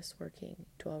office, working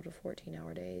 12 to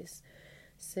 14-hour days,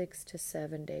 6 to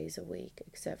 7 days a week,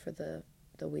 except for the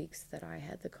weeks that I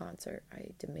had the concert. I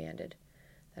demanded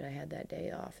that I had that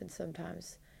day off, and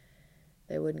sometimes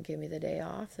they wouldn't give me the day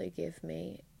off. They'd give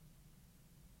me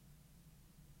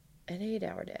an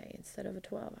 8-hour day instead of a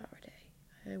 12-hour day.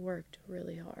 I worked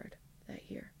really hard that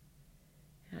year.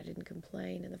 And I didn't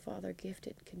complain, and the Father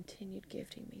continued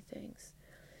gifting me things.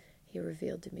 He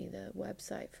revealed to me the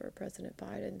website for President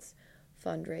Biden's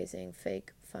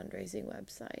fake fundraising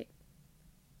website,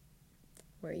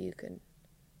 where you can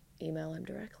email him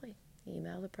directly,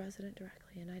 email the president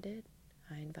directly, and I did.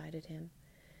 I invited him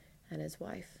and his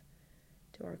wife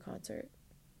to our concert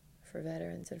for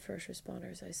veterans and first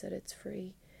responders. I said, it's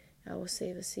free. I will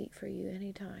save a seat for you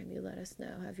anytime. You let us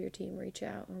know. Have your team reach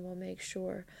out, and we'll make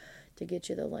sure to get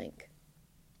you the link.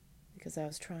 Because I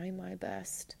was trying my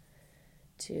best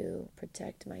to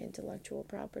protect my intellectual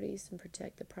properties and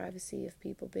protect the privacy of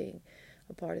people being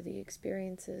a part of the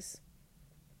experiences.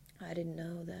 I didn't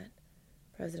know that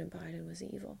President Biden was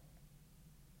evil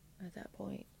at that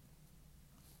point.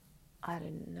 I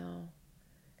didn't know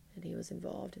that he was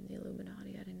involved in the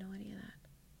Illuminati. I didn't know any of that.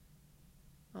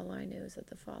 All I knew is that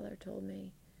the Father told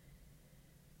me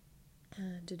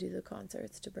to do the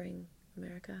concerts to bring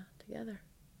America together,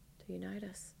 to unite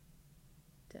us,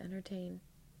 to entertain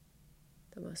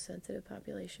the most sensitive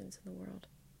populations in the world,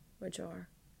 which are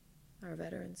our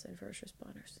veterans and first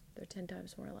responders. They're 10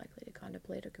 times more likely to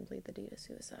contemplate or complete the deed of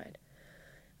suicide.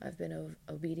 I've been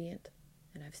obedient,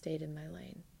 and I've stayed in my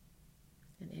lane.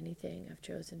 And anything I've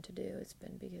chosen to do, it's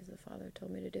been because the Father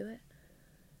told me to do it,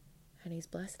 and He's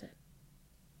blessed it.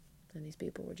 And these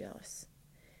people were jealous.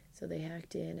 So they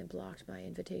hacked in and blocked my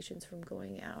invitations from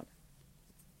going out.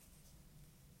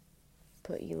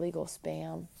 Put illegal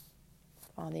spam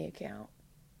on the account.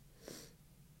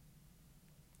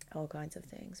 All kinds of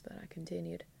things, but I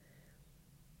continued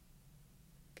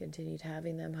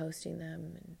having them, hosting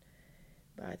them, and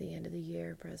by the end of the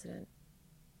year,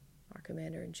 our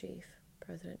Commander-in-Chief,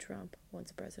 President Trump,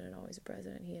 once a president, always a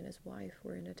president, he and his wife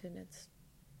were in attendance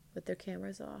with their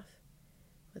cameras off,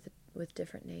 with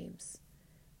different names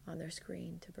on their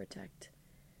screen to protect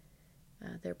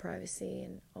their privacy,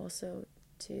 and also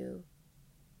to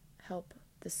help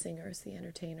the singers, the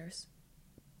entertainers,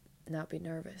 not be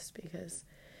nervous, because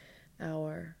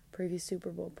our previous Super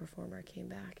Bowl performer came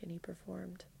back and he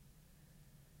performed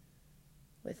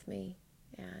with me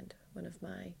and one of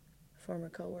my former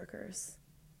co-workers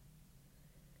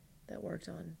that worked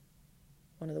on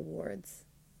one of the wards.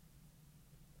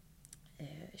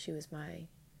 She was my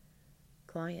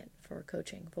client for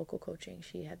coaching, vocal coaching.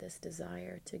 She had this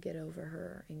desire to get over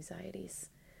her anxieties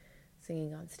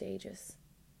singing on stages,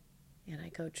 and I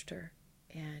coached her,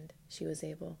 and she was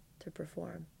able to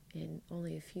perform in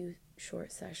only a few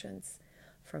short sessions.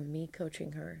 From me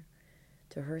coaching her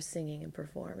to her singing and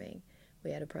performing,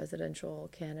 we had a presidential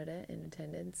candidate in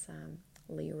attendance,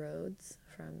 Lee Rhodes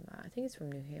from, I think he's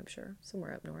from New Hampshire,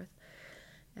 somewhere up north.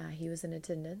 He was in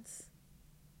attendance,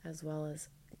 as well as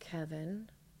Kevin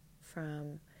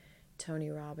from Tony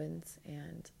Robbins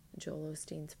and Joel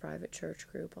Osteen's private church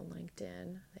group on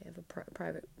LinkedIn. They have a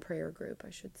private prayer group, I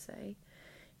should say.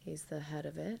 He's the head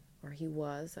of it, or he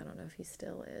was. I don't know if he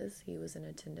still is. He was in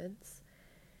attendance.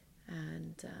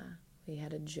 And we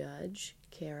had a judge,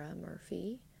 Kara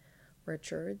Murphy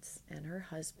Richards, and her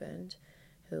husband,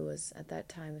 who was at that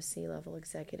time a C-level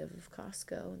executive of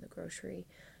Costco in the grocery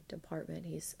department.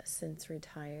 He's since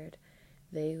retired.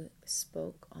 They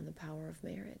spoke on the power of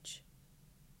marriage.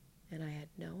 And I had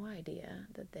no idea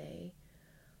that they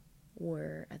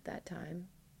were, at that time,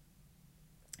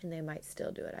 and they might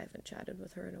still do it. I haven't chatted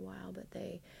with her in a while, but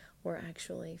they were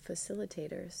actually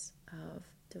facilitators of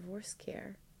divorce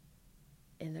care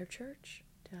in their church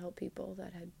to help people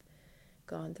that had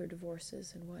gone through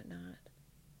divorces and whatnot.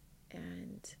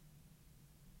 And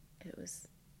it was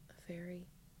a very,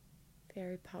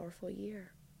 very powerful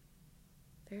year.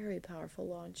 Very powerful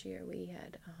launch year. We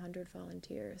had 100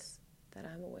 volunteers that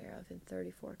I'm aware of in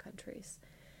 34 countries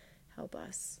help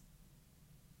us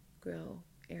grow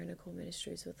Erin Nicole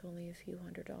Ministries with only a few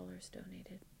 $100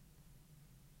 donated.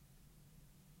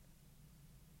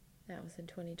 That was in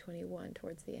 2021,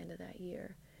 towards the end of that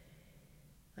year.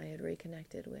 I had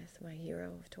reconnected with my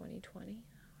hero of 2020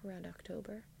 around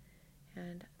October,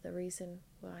 and the reason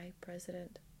why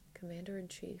President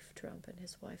Commander-in-Chief Trump and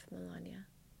his wife Melania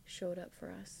showed up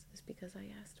for us is because I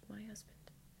asked my husband.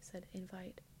 I said,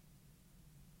 invite,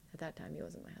 at that time he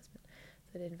wasn't my husband,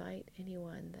 I said, invite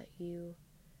anyone that you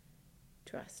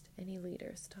trust, any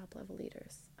leaders, top-level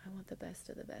leaders. I want the best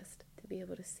of the best to be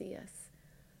able to see us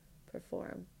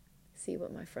perform, see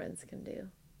what my friends can do.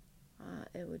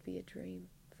 It would be a dream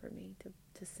for me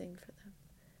to sing for them.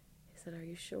 He said, are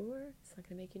you sure? It's not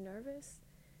going to make you nervous?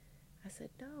 I said,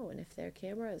 no, and if their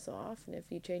camera is off, and if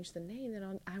you change the name,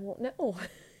 then I won't know.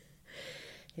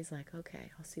 He's like, okay,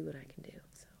 I'll see what I can do.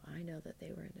 So I know that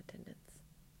they were in attendance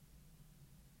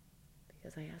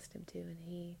because I asked him to, and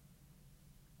he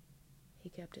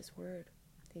kept his word.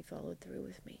 He followed through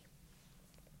with me.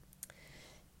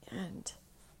 And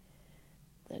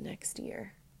the next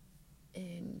year,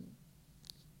 in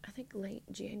I think late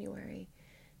January,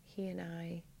 he and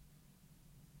I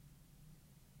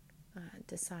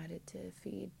decided to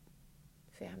feed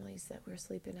families that were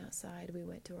sleeping outside. We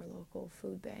went to our local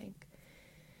food bank,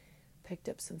 picked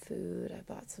up some food. I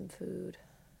bought some food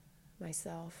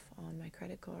myself on my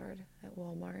credit card at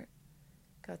Walmart.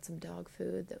 Got some dog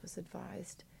food that was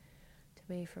advised to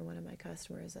me from one of my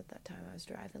customers. At that time I was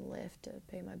driving Lyft to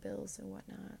pay my bills and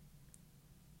whatnot.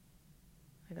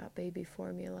 I got baby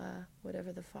formula,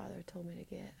 whatever the father told me to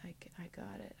get, I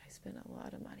got it. I spent a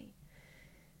lot of money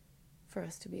for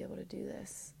us to be able to do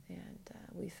this. And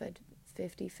we fed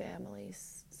 50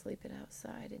 families sleeping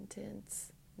outside in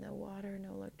tents. No water,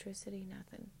 no electricity,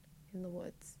 nothing, in the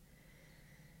woods.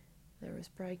 There was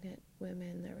pregnant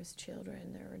women, there was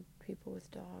children, there were people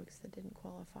with dogs that didn't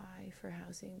qualify for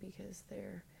housing because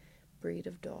their breed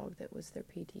of dog that was their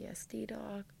PTSD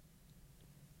dog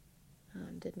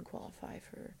didn't qualify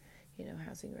for,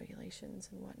 housing regulations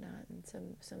and whatnot. And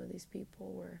some of these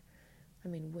people were,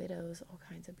 widows, all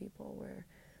kinds of people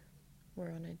were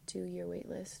on a 2-year wait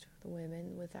list, the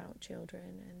women without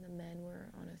children, and the men were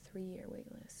on a 3-year wait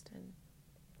list. And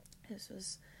this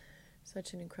was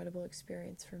such an incredible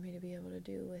experience for me to be able to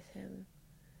do with him.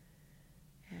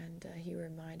 And he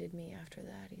reminded me after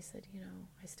that, he said,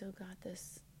 I still got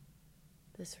this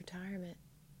retirement.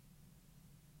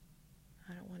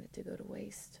 I don't want it to go to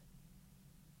waste.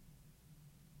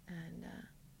 And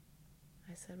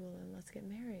I said, well, then let's get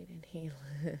married. And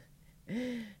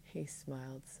he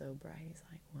smiled so bright. He's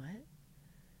like, what?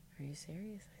 Are you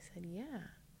serious? I said, yeah.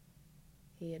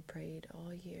 He had prayed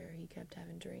all year. He kept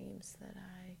having dreams that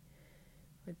I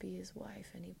would be his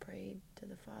wife, and he prayed to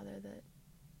the Father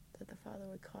that the Father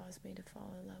would cause me to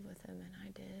fall in love with him, and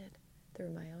I did.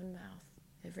 Through my own mouth,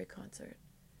 every concert,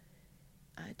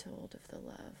 I told of the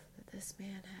love that this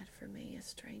man had for me, a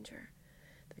stranger,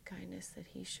 the kindness that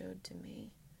he showed to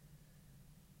me,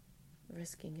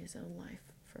 risking his own life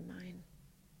for mine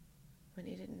when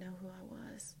he didn't know who I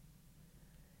was.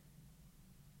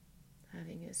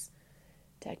 Having his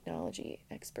technology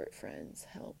expert friends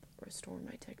help restore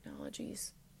my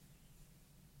technologies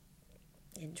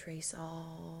and trace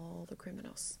all the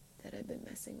criminals that had been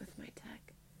messing with my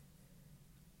tech.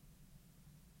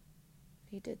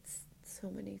 He did so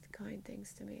many kind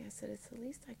things to me. I said, it's the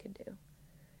least I could do.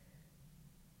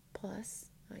 Plus,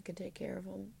 I could take care of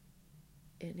him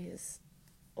in his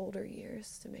older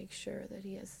years to make sure that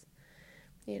he has,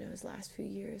 his last few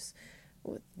years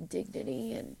with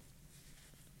dignity, and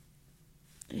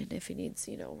if he needs,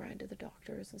 ride to the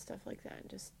doctors and stuff like that, and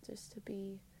just to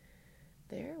be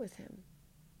there with him,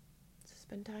 to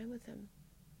spend time with him.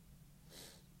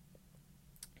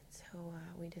 And so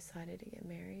we decided to get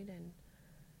married, and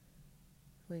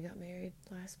we got married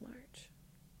last March.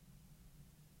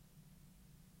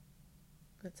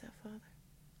 What's that, Father?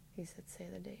 He said, say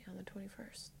the date on the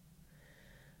 21st.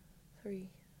 3,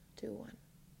 2, 1,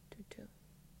 2, 2.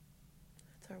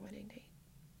 That's our wedding date.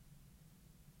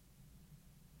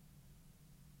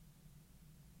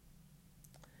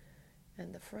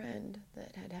 And the friend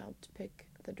that had helped pick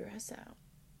the dress out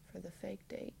for the fake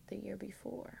date the year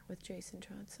before with Jason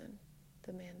Johnson,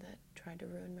 the man that tried to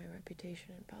ruin my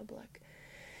reputation in public.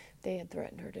 They had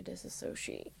threatened her to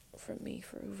disassociate from me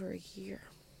for over a year.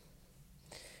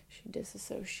 She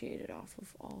disassociated off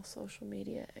of all social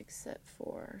media except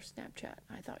for Snapchat.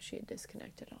 I thought she had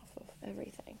disconnected off of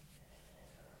everything.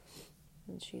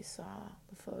 And she saw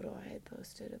the photo I had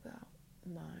posted about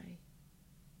my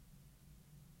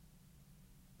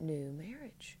new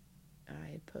marriage.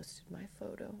 I had posted my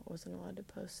photo. I wasn't allowed to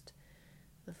post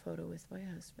the photo with my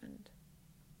husband.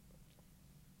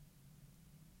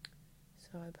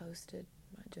 So I posted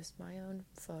just my own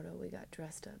photo. We got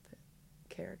dressed up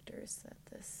characters at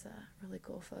this really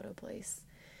cool photo place.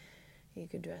 You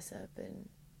could dress up in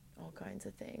all kinds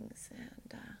of things,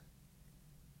 and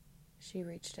she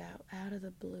reached out of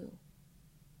the blue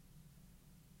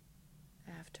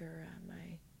after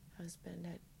my husband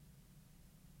had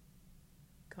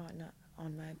gotten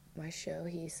on my show.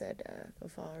 He said, the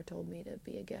father told me to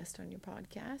be a guest on your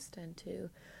podcast and to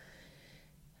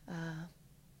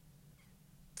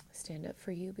stand up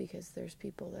for you because there's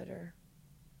people that are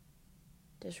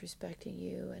disrespecting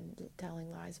you and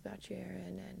telling lies about you,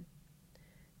 Erin,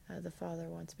 and the father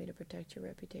wants me to protect your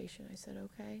reputation. I said,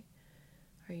 okay.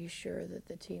 Are you sure that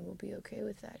the team will be okay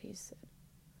with that? He said,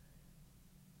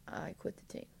 I quit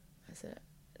the team. I said,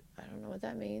 I don't know what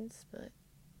that means, but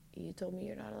you told me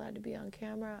you're not allowed to be on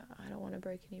camera. I don't want to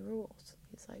break any rules.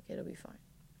 He's like, it'll be fine.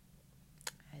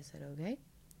 I said, okay.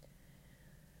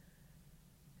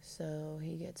 So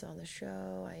he gets on the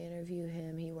show. I interview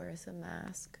him. He wears a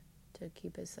mask to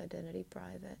keep his identity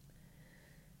private.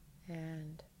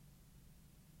 And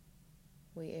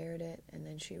we aired it, and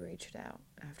then she reached out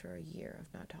after a year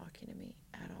of not talking to me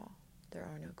at all. There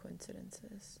are no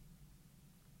coincidences.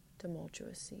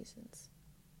 Tumultuous seasons.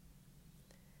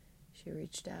 She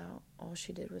reached out. All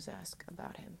she did was ask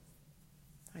about him.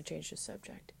 I changed the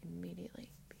subject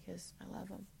immediately because I love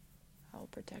him. I'll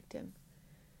protect him.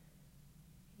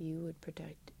 You would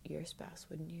protect your spouse,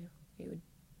 wouldn't you? You would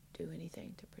do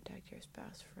anything to protect your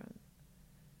spouse from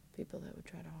people that would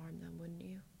try to harm them, wouldn't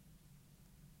you?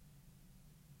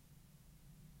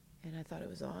 And I thought it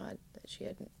was odd that she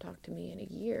hadn't talked to me in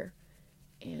a year,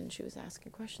 and she was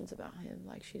asking questions about him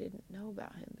like she didn't know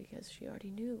about him because she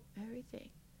already knew everything.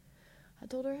 I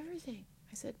told her everything.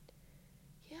 I said,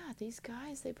 yeah, these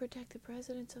guys, they protect the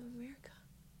presidents of America.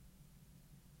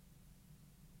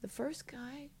 The first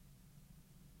guy,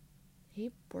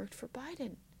 he worked for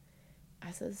Biden.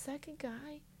 I said, the second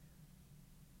guy,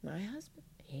 my husband,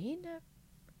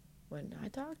 when I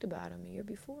talked about him a year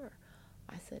before,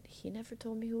 I said, he never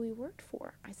told me who he worked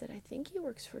for. I said, I think he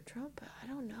works for Trump, but I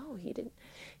don't know.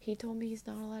 He told me he's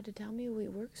not allowed to tell me who he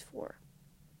works for.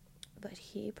 But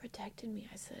he protected me.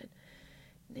 I said,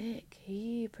 Nick,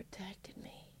 he protected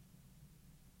me.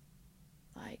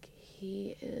 Like,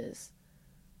 he is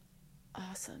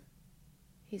awesome.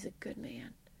 He's a good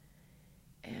man.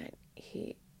 And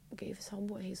he gave his home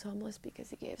away. He's homeless because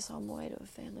he gave his home away to a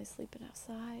family sleeping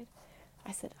outside.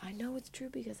 I said, I know it's true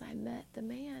because I met the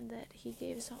man that he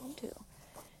gave his home to.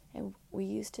 And we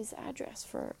used his address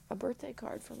for a birthday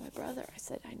card for my brother. I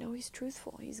said, I know he's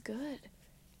truthful. He's good.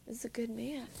 He's a good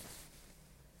man.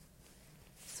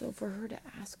 So for her to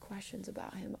ask questions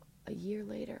about him a year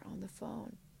later on the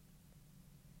phone,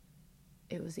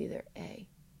 it was either A,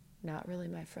 not really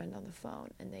my friend on the phone,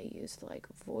 and they used like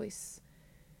voice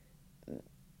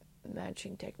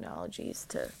matching technologies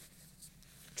to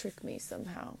trick me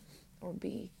somehow, or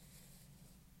B,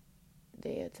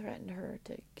 they had threatened her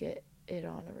to get it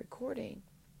on a recording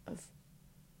of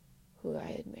who I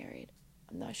had married.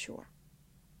 I'm not sure.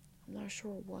 I'm not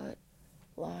sure what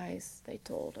lies they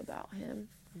told about him,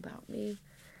 about me,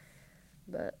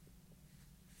 but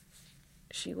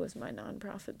she was my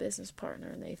nonprofit business partner,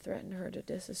 and they threatened her to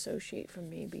disassociate from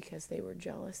me because they were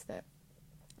jealous that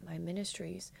my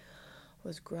ministries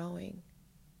was growing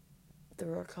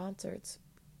through our concerts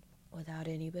without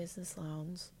any business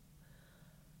loans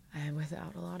and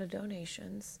without a lot of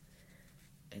donations.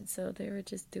 And so they were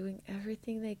just doing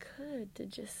everything they could to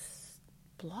just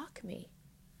block me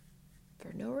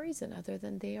for no reason other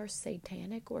than they are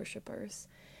satanic worshipers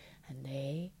and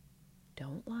they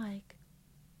don't like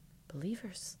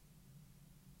believers.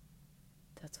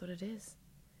 That's what it is.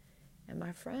 And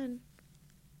my friend,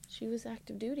 she was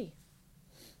active duty.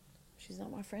 She's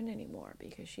not my friend anymore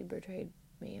because she betrayed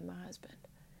me and my husband.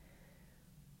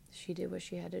 She did what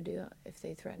she had to do. If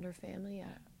they threatened her family,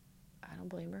 I don't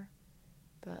blame her.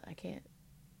 But I can't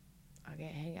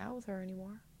hang out with her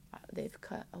anymore. They've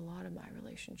cut a lot of my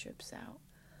relationships out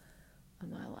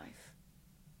of my life.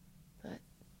 But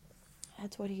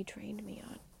that's what he trained me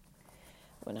on.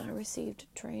 When I received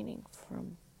training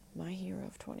from my hero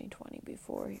of 2020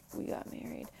 before we got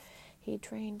married. He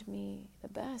trained me the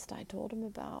best. I told him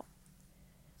about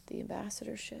the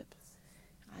ambassadorship.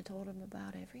 I told him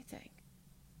about everything.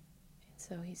 And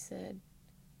so he said,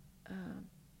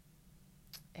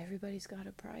 everybody's got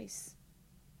a price.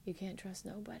 You can't trust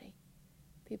nobody.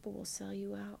 People will sell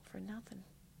you out for nothing.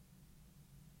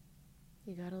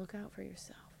 You got to look out for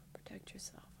yourself. Protect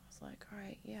yourself. I was like, all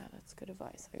right, yeah, that's good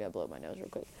advice. I got to blow my nose real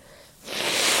quick.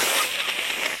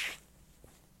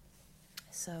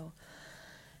 So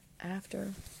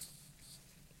after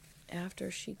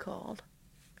she called,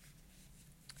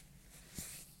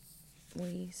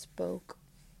 we spoke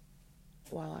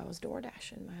while I was door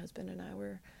dashing. My husband and I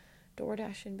were door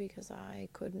dashing because I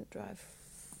couldn't drive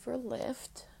for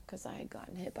Lyft because I had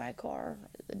gotten hit by a car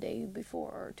the day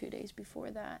before or 2 days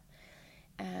before that.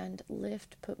 And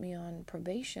Lyft put me on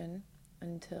probation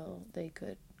until they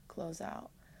could close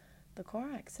out the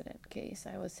car accident case.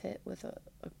 I was hit with a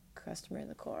customer in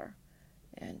the car,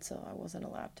 and so I wasn't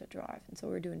allowed to drive. And so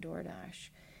we were doing DoorDash,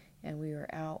 and we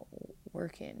were out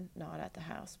working, not at the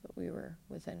house, but we were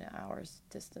within an hour's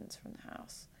distance from the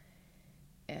house.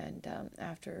 And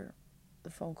after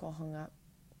the phone call hung up,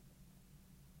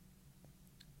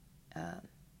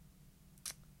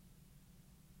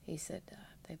 he said,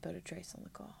 they put a trace on the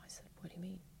call. I said, what do you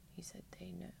mean? He said,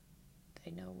 they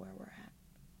know where we're at.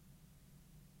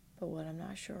 But what I'm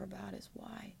not sure about is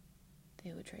why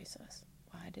they would trace us.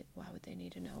 Why would they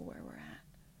need to know where we're at?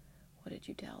 What did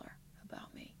you tell her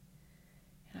about me?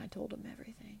 And I told him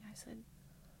everything. I said,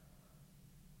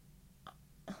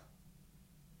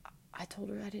 I told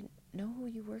her I didn't know who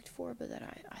you worked for, but that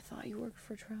I thought you worked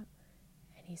for Trump.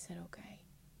 And he said, okay.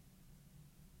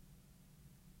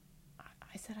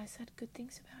 I said good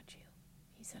things about you.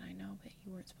 He said, I know, but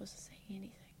you weren't supposed to say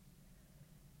anything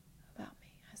about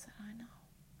me. I said, I know,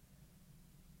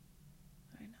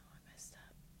 I messed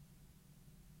up.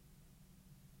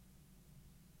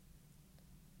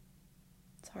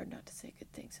 It's hard not to say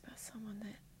good things about someone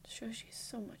that shows you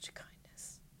so much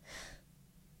kindness.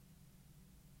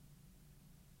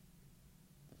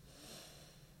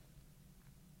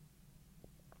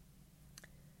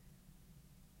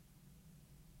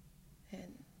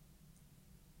 And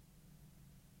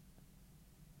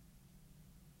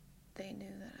they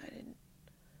knew that I didn't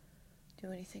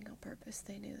do anything on purpose.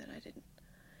 They knew that I didn't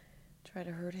try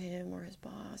to hurt him or his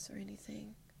boss or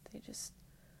anything.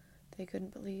 They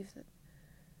couldn't believe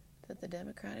that the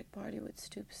Democratic Party would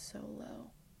stoop so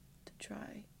low to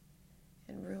try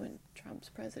and ruin Trump's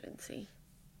presidency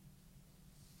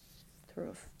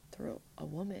through a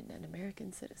woman, an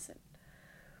American citizen,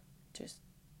 just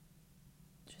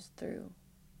through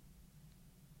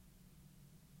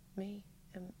me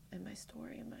and my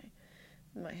story and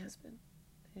my husband.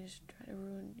 They just try to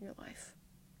ruin your life.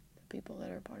 The people that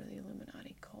are part of the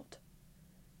Illuminati cult,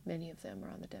 many of them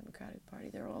are on the Democratic Party.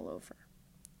 They're all over.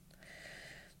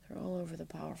 They're all over the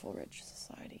powerful, rich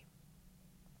society.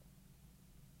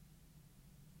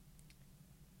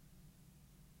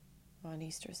 On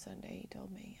Easter Sunday, he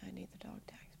told me, I need the dog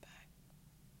tags back.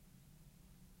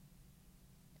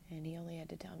 And he only had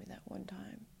to tell me that one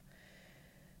time.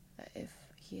 That if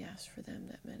he asked for them,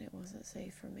 that meant it wasn't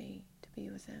safe for me to be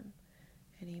with him.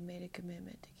 And he made a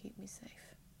commitment to keep me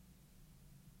safe.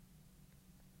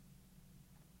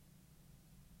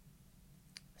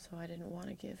 So I didn't want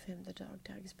to give him the dog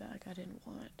tags back. I didn't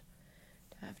want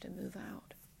to have to move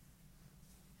out,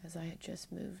 as I had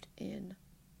just moved in.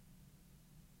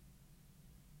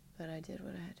 But I did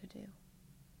what I had to do.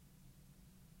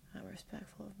 I'm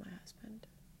respectful of my husband.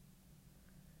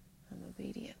 I'm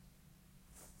obedient.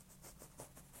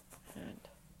 And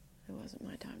it wasn't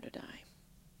my time to die.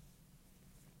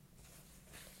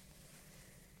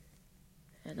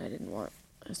 And I didn't want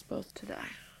us both to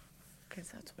die, because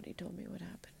that's what he told me would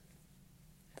happen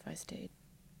if I stayed.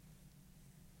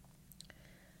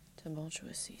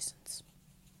 Tumultuous seasons.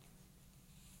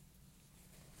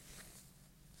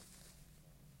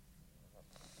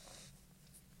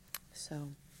 So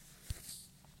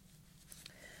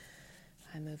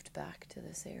I moved back to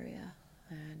this area,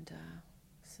 and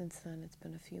since then it's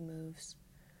been a few moves.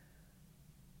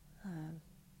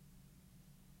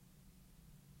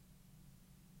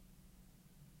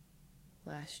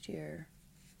 Last year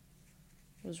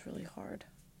was really hard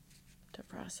to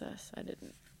process. I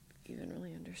didn't even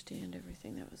really understand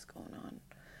everything that was going on.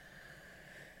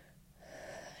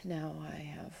 Now I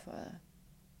have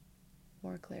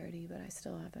more clarity, but I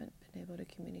still haven't been able to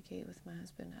communicate with my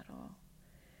husband at all.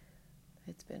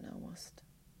 It's been almost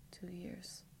 2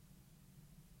 years.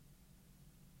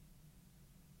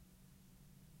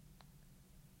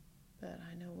 But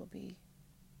I know we'll be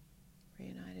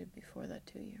reunited before that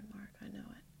 2-year mark. I know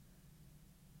it.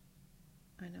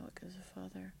 I know it because the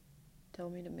Father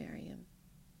told me to marry him.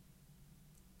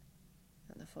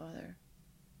 And the Father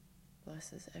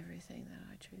blesses everything that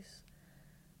I choose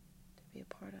to be a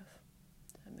part of.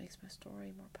 That makes my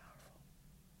story more powerful.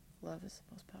 Love is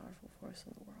the most powerful force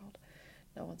in the world.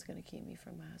 No one's going to keep me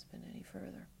from my husband any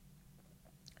further.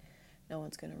 No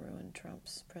one's going to ruin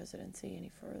Trump's presidency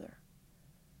any further.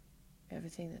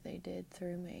 Everything that they did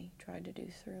through me, tried to do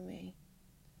through me,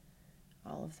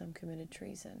 all of them committed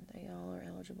treason. They all are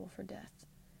eligible for death,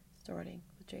 starting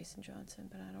with Jason Johnson.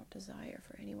 But I don't desire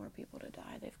for any more people to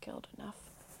die. They've killed enough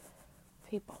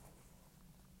people.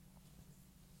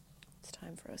 It's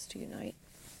time for us to unite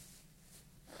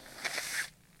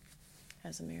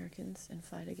as Americans and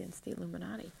fight against the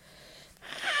Illuminati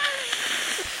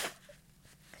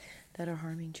that are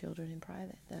harming children in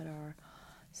private, that are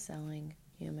selling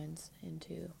humans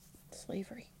into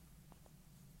slavery,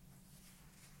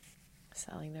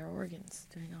 selling their organs,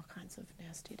 doing all kinds of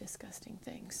nasty, disgusting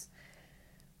things.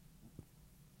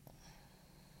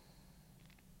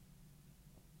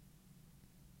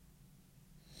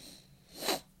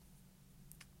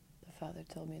 The Father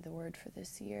told me the word for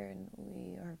this year, and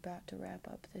we are about to wrap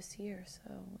up this year,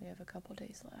 so we have a couple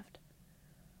days left.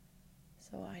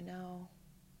 So I know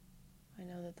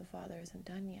that the Father isn't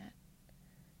done yet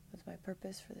with my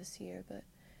purpose for this year, but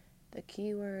the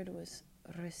key word was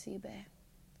recibe,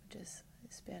 which is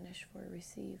Spanish for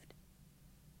received,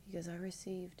 because I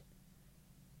received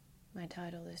my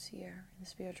title this year in the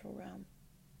spiritual realm,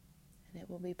 and it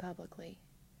will be publicly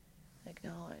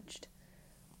acknowledged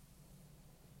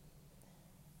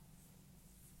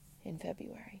in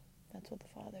February. That's what the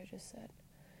Father just said.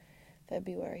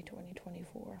 February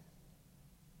 2024.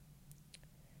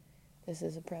 This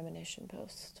is a premonition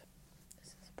post.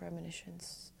 This is a premonition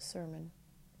sermon.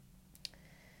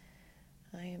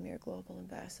 I am your global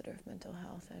ambassador of mental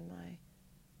health, and my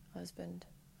husband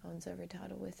owns every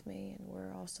title with me, and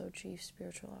we're also chief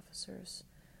spiritual officers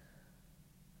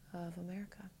of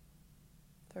America,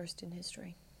 first in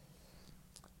history.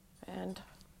 And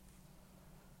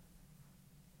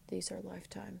these are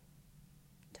lifetime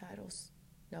titles.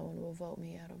 No one will vote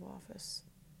me out of office.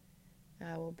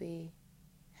 I will be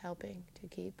helping to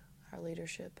keep our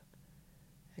leadership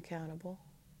accountable,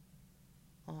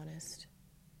 honest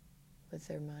with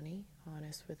their money,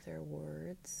 honest with their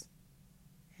words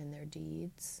and their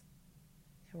deeds.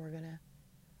 And we're going to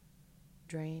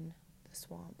drain the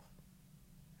swamp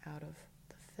out of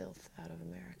the filth out of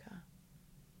America.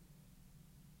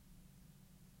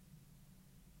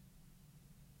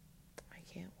 I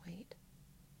can't wait.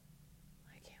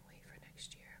 I can't wait for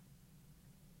next year.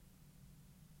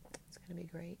 It's going to be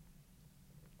great.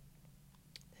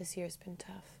 This year's been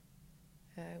tough.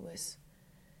 I was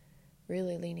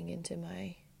really leaning into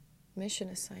my mission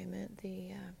assignment.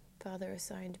 The Father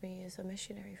assigned me as a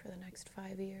missionary for the next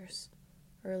 5 years,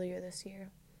 earlier this year.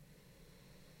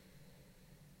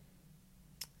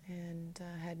 And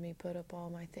had me put up all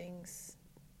my things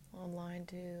online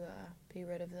to be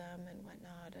rid of them and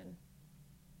whatnot, and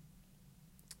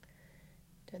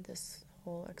did this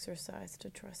whole exercise to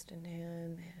trust in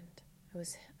Him. And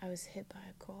I was hit by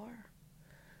a car.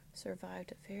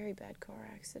 Survived a very bad car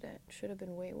accident. Should have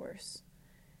been way worse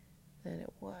than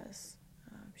it was.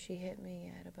 She hit me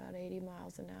at about 80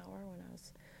 miles an hour when I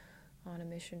was on a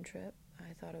mission trip.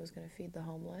 I thought I was going to feed the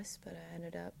homeless, but I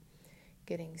ended up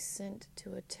getting sent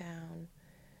to a town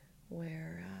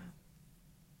where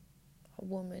a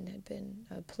woman had been,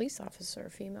 a police officer,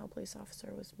 a female police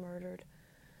officer, was murdered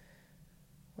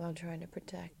while trying to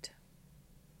protect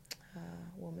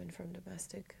a woman from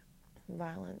domestic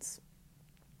violence.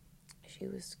 She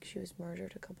was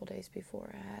murdered a couple days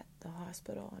before at the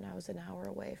hospital, and I was an hour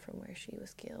away from where she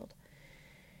was killed.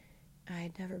 I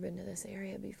had never been to this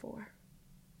area before,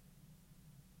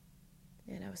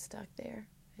 and I was stuck there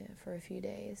for a few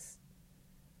days,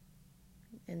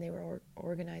 and they were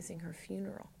organizing her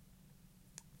funeral.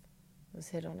 It was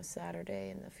hit on a Saturday,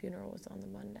 and the funeral was on the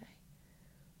Monday.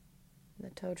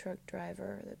 And the tow truck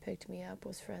driver that picked me up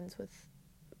was friends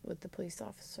with the police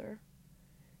officer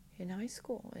in high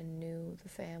school and knew the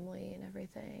family and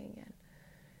everything. And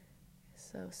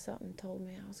so something told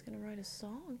me I was going to write a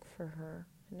song for her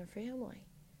and her family.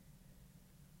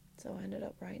 So I ended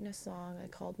up writing a song. I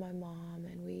called my mom,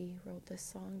 and we wrote this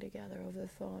song together over the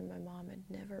phone. My mom had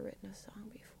never written a song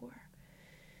before.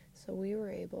 So we were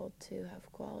able to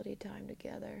have quality time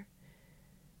together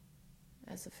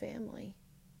as a family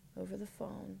over the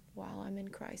phone while I'm in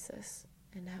crisis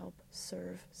and help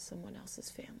serve someone else's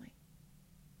family.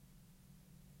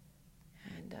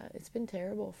 And it's been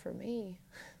terrible for me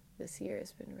this year.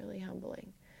 It's been really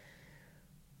humbling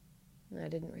I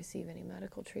didn't receive any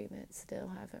medical treatment, still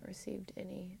haven't received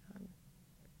any.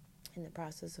 In the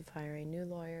process of hiring new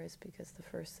lawyers because the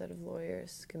first set of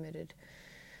lawyers committed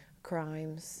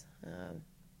crimes.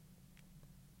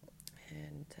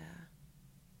 And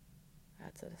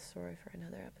that's a story for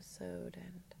another episode.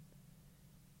 And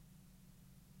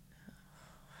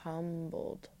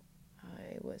humbled.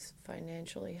 I was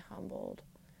financially humbled.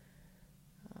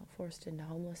 Forced into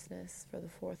homelessness for the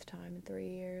 4th time in 3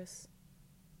 years.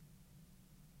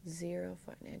 0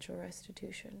 financial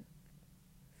restitution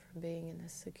from being in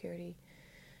this security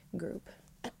group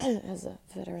as a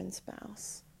veteran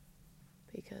spouse,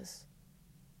 because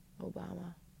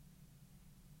Obama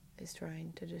is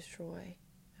trying to destroy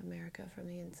America from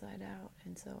the inside out.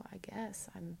 And so I guess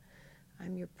I'm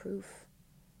your proof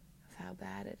of how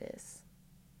bad it is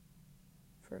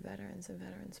for veterans and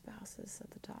veteran spouses at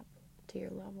the top tier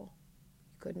level.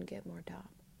 You couldn't get more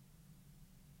top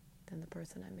than the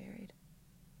person I married.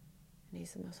 And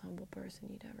he's the most humble person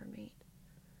you'd ever meet,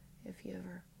 if you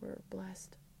ever were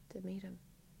blessed to meet him.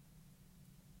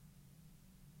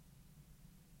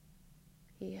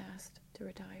 He asked to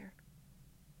retire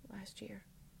last year,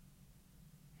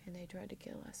 and they tried to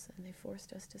kill us, and they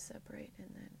forced us to separate,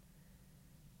 and then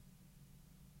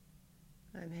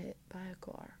I'm hit by a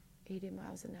car 80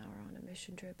 miles an hour on a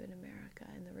mission trip in America,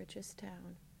 in the richest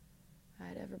town I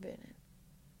had ever been in.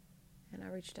 And I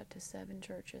reached out to 7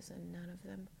 churches, and none of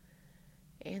them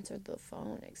answered the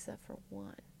phone except for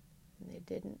one, and they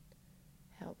didn't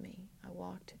help me. I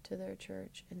walked to their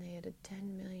church, and they had a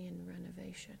 $10 million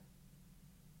renovation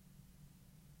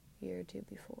a year or 2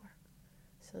 before,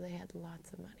 so they had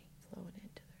lots of money flowing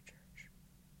into their church,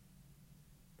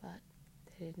 but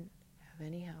they didn't have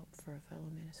any help for a fellow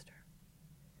minister.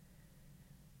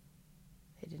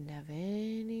 They didn't have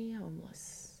any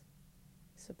homeless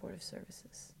supportive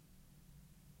services.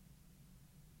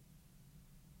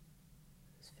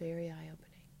 Very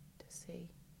eye-opening to see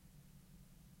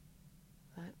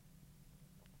that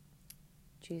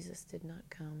Jesus did not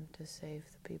come to save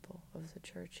the people of the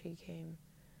church. He came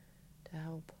to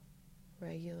help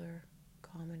regular,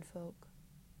 common folk,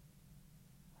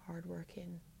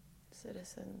 hardworking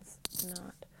citizens,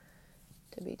 not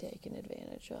to be taken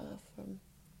advantage of from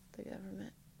the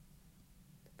government,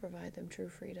 to provide them true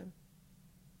freedom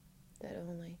that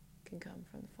only can come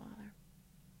from the Father.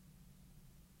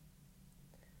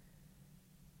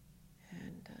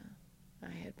 And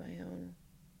I had my own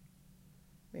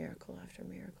miracle after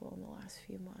miracle in the last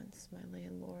few months. My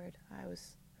landlord, I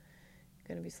was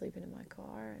going to be sleeping in my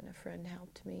car, and a friend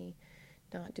helped me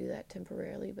not do that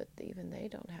temporarily, but even they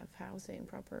don't have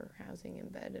proper housing in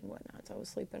bed and whatnot. So I was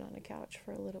sleeping on a couch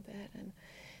for a little bit, and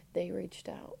they reached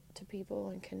out to people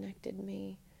and connected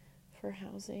me for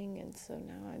housing. And so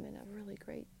now I'm in a really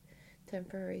great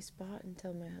temporary spot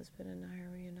until my husband and I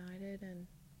are reunited. And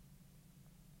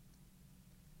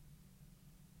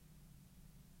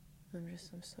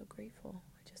I'm so grateful.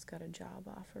 I just got a job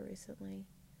offer recently,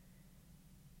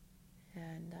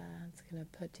 and it's going to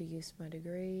put to use my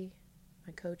degree,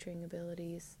 my coaching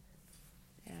abilities,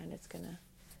 and it's going to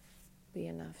be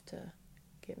enough to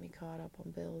get me caught up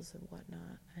on bills and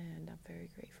whatnot. And I'm very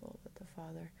grateful that the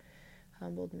Father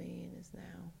humbled me and is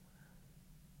now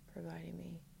providing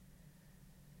me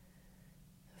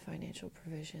the financial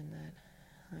provision that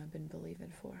I've been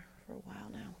believing for a while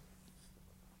now.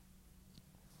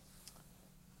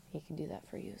 He can do that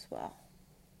for you as well,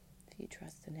 if you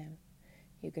trust in Him.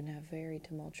 You can have very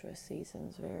tumultuous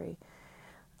seasons, very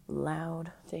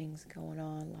loud things going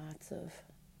on, lots of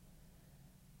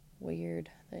weird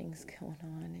things going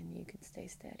on, and you can stay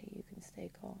steady, you can stay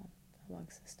calm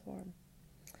amongst the storm.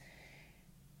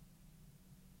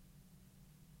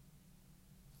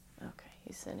 Okay,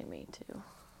 He's sending me to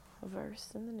a verse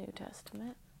in the New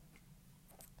Testament.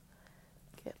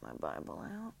 Get my Bible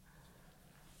out.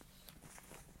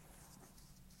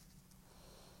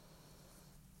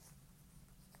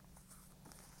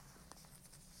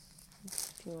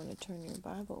 If you want to turn your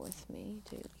Bible with me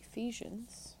to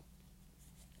Ephesians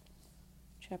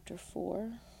chapter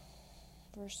 4,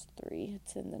 verse 3,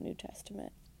 it's in the New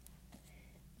Testament.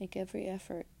 Make every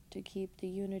effort to keep the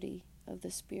unity of the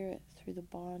Spirit through the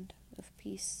bond of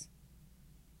peace.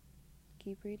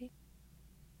 Keep reading?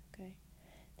 Okay.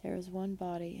 There is one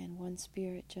body and one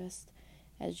Spirit, just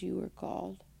as you were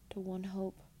called to one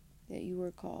hope that you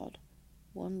were called,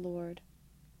 one Lord,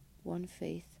 one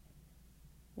faith,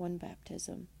 one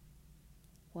baptism,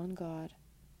 one God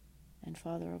and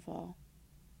Father of all,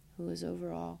 who is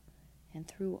over all and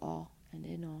through all and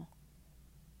in all.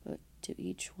 But to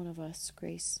each one of us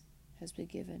grace has been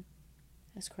given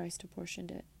as Christ apportioned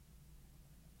it.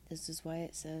 This is why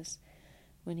it says,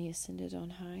 When he ascended on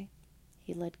high,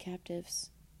 he led captives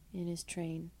in his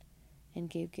train and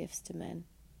gave gifts to men.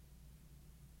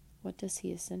 What does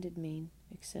he ascended mean,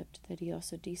 except that he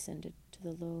also descended to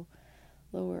the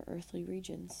lower earthly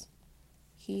regions?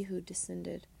 He who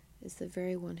descended is the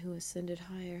very one who ascended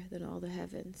higher than all the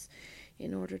heavens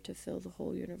in order to fill the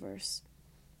whole universe.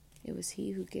 It was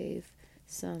he who gave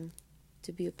some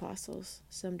to be apostles,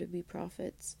 some to be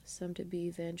prophets, some to be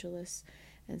evangelists,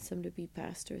 and some to be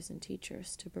pastors and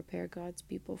teachers, to prepare God's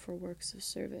people for works of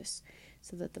service,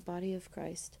 so that the body of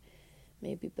Christ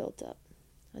may be built up,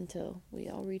 until we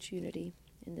all reach unity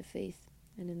in the faith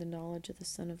and in the knowledge of the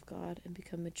Son of God, and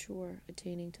become mature,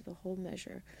 attaining to the whole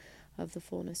measure of the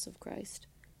fullness of Christ.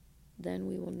 Then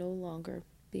we will no longer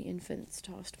be infants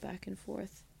tossed back and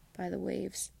forth by the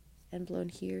waves, and blown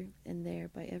here and there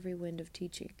by every wind of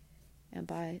teaching, and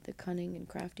by the cunning and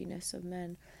craftiness of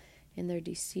men in their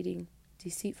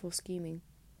deceitful scheming.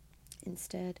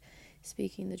 Instead,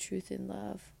 speaking the truth in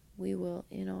love, we will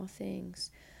in all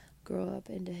things grow up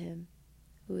into him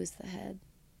who is the head,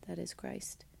 that is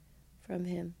Christ. From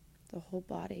him the whole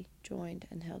body, joined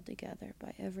and held together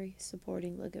by every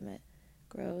supporting ligament,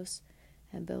 grows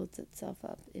and builds itself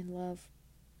up in love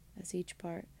as each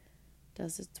part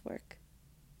does its work.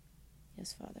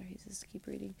 Yes, Father, he says, keep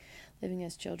reading. Living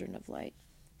as children of light.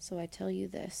 So I tell you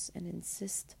this, and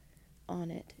insist on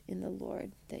it in the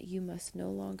Lord, that you must no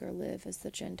longer live as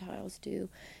the Gentiles do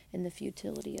in the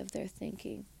futility of their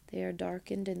thinking. They are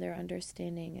darkened in their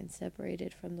understanding and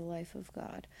separated from the life of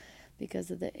God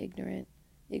because of the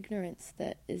ignorance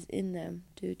that is in them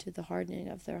due to the hardening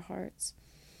of their hearts.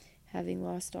 Having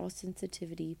lost all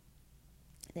sensitivity,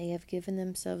 they have given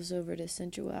themselves over to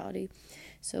sensuality,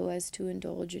 so as to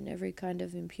indulge in every kind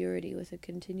of impurity with a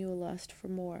continual lust for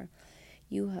more.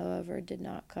 You, however, did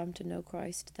not come to know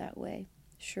Christ that way.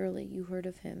 Surely you heard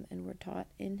of him and were taught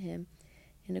in him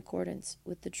in accordance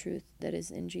with the truth that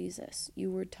is in Jesus.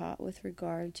 You were taught with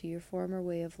regard to your former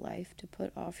way of life to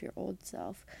put off your old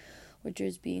self, which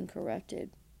is being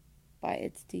corrupted by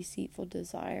its deceitful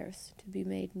desires, to be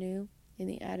made new in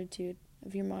the attitude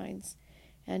of your minds,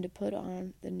 and to put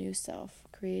on the new self,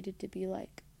 created to be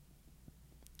like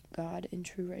God in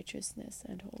true righteousness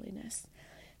and holiness.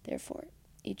 Therefore,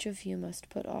 each of you must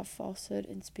put off falsehood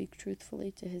and speak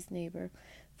truthfully to his neighbor,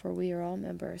 for we are all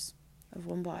members of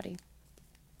one body.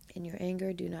 In your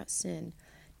anger, do not sin.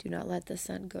 Do not let the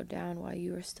sun go down while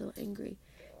you are still angry,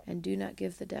 and do not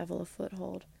give the devil a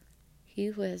foothold. He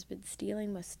who has been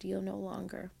stealing must steal no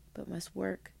longer, but must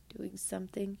work, doing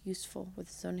something useful with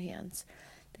his own hands,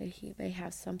 that he may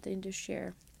have something to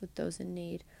share with those in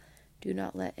need. Do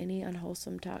not let any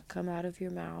unwholesome talk come out of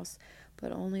your mouths,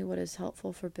 but only what is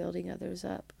helpful for building others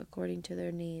up according to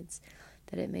their needs,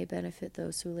 that it may benefit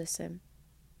those who listen.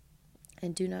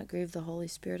 And do not grieve the Holy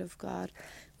Spirit of God,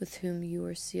 with whom you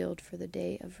are sealed for the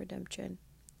day of redemption.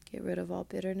 Get rid of all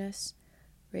bitterness,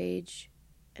 rage,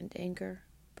 and anger,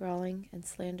 brawling, and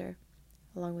slander,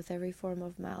 along with every form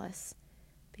of malice.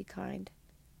 Be kind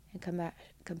and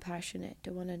compassionate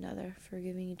to one another,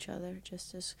 forgiving each other,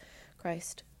 just as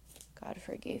Christ, God,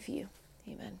 forgave you.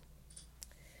 Amen.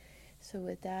 So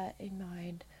with that in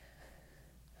mind,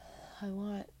 I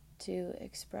want to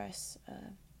express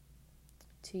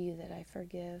to you that I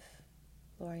forgive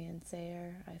Lorian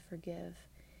Sayer. I forgive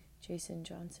Jason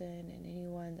Johnson and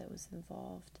anyone that was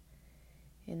involved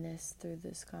in this through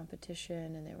this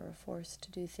competition, and they were forced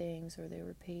to do things or they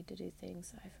were paid to do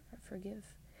things. I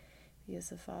forgive, because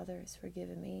the Father has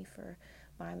forgiven me for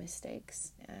my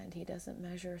mistakes, and he doesn't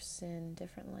measure sin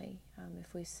differently.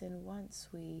 If we sin once,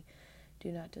 we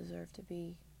do not deserve to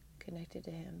be connected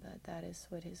to him, but that is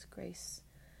what his grace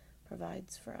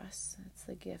provides for us. It's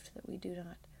the gift that we do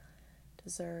not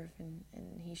deserve, and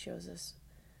he shows us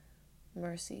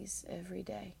mercies every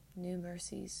day, new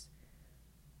mercies.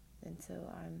 And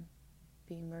so I'm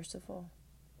being merciful.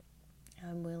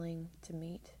 I'm willing to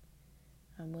meet.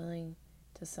 I'm willing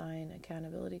to sign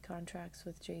accountability contracts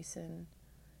with Jason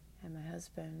and my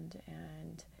husband,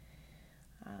 and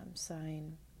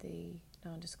sign the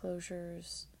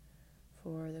non-disclosures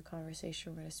for the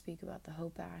conversation we're going to speak about the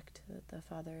Hope Act that the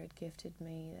Father had gifted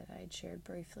me, that I had shared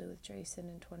briefly with Jason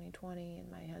in 2020,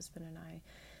 and my husband and I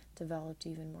developed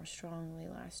even more strongly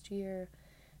last year.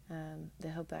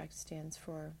 The Hope Act stands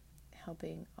for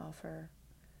helping offer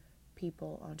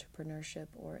people entrepreneurship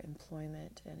or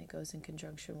employment, and it goes in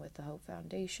conjunction with the Hope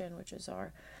Foundation, which is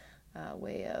our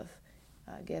way of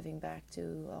giving back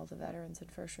to all the veterans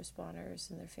and first responders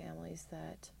and their families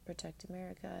that protect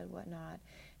America and whatnot.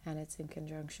 And it's in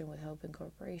conjunction with Hope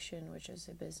Incorporation, which is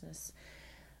a business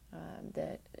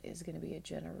that is going to be a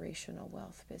generational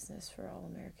wealth business for all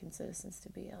American citizens to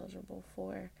be eligible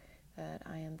for, that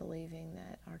I am believing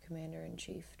that our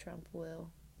Commander-in-Chief, Trump, will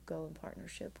go in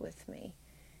partnership with me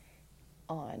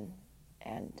on,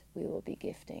 and we will be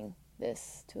gifting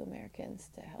this to Americans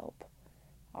to help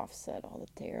offset all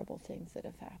the terrible things that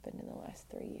have happened in the last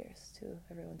 3 years to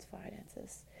everyone's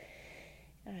finances.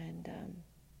 And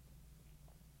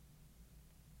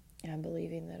I'm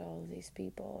believing that all of these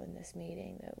people in this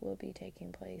meeting that will be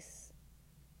taking place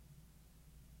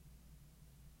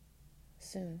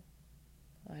soon,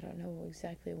 I don't know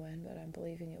exactly when, but I'm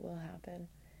believing it will happen,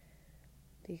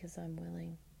 because I'm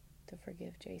willing to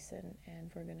forgive Jason,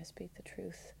 and we're going to speak the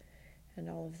truth. And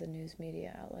all of the news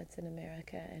media outlets in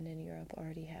America and in Europe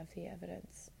already have the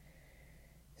evidence.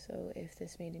 So if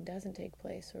this meeting doesn't take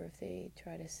place, or if they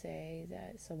try to say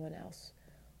that someone else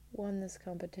won this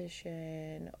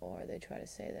competition, or they try to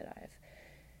say that I've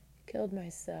killed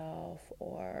myself,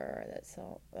 or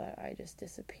that I just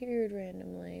disappeared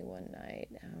randomly one night,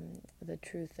 the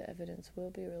truth, the evidence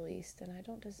will be released. And I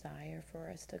don't desire for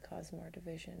us to cause more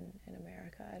division in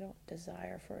America. I don't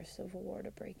desire for a civil war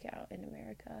to break out in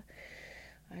America.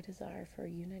 I desire for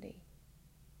unity.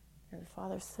 And the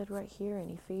Father said right here in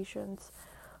Ephesians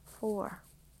 4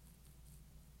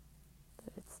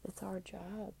 that it's our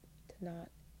job to not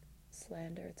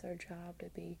slander. It's our job to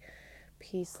be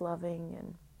peace-loving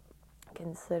and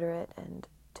considerate, and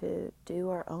to do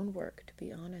our own work, to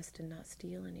be honest and not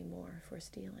steal anymore if we're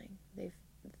stealing. The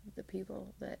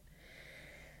people that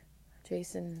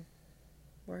Jason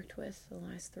worked with the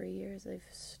last 3 years, they've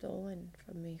stolen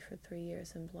from me for 3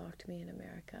 years and blocked me in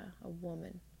America, a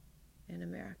woman in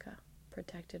America,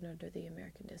 protected under the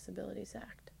American Disabilities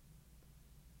Act.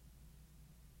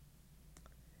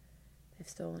 They've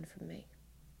stolen from me,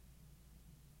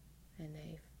 and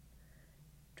they've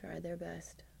tried their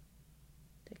best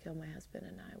to kill my husband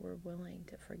and I. We're willing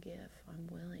to forgive. I'm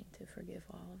willing to forgive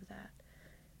all of that.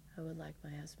 I would like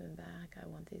my husband back. I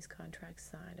want these contracts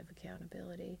signed of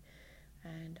accountability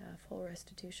and full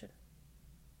restitution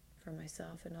for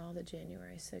myself and all the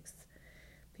January 6th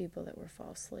people that were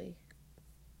falsely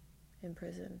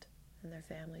imprisoned and their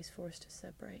families forced to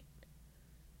separate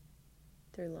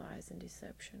through lies and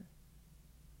deception.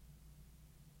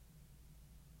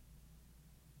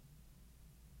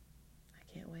 I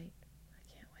can't wait.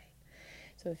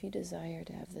 So if you desire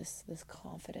to have this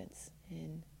confidence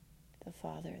in the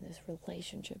Father, and this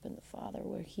relationship in the Father,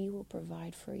 where He will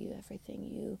provide for you everything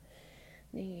you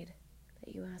need,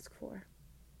 that you ask for,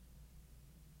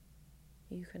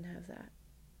 you can have that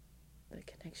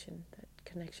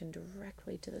connection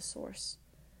directly to the source.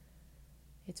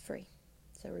 It's free.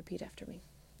 So repeat after me.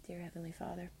 Dear Heavenly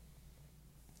Father,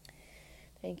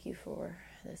 thank you for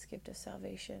this gift of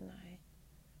salvation.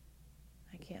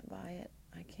 I can't buy it.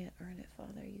 I can't earn it,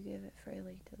 Father. You give it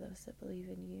freely to those that believe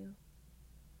in you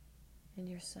and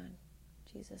your Son,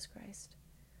 Jesus Christ.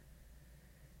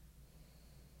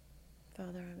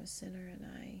 Father, I'm a sinner and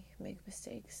I make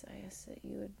mistakes. I ask that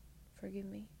you would forgive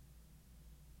me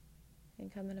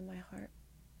and come into my heart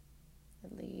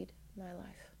and lead my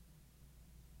life.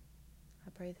 I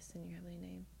pray this in your holy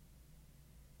name.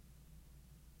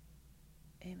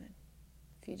 Amen.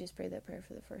 If you just prayed that prayer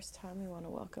for the first time, we want to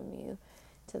welcome you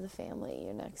to the family.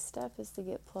 Your next step is to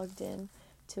get plugged in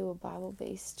to a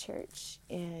Bible-based church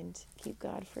and keep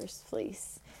God first,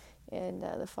 please. And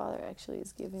the Father actually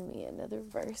is giving me another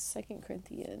verse, 2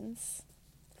 Corinthians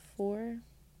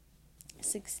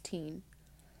 4:16.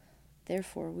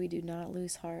 Therefore we do not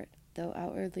lose heart, though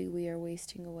outwardly we are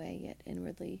wasting away, yet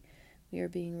inwardly we are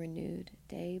being renewed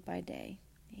day by day.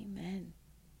 Amen.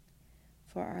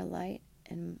 For our light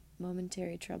and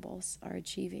momentary troubles are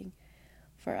achieving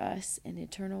for us an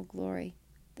eternal glory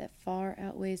that far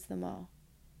outweighs them all.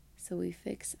 So we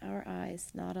fix our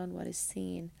eyes not on what is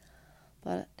seen,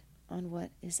 but on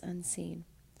what is unseen.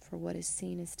 For what is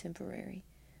seen is temporary,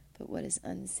 but what is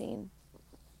unseen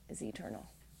is eternal.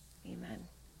 Amen.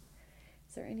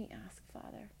 Is there any ask,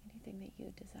 Father? Anything that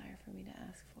you desire for me to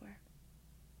ask for?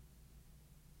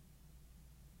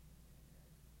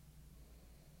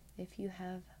 If you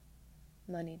have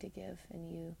money to give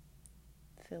and you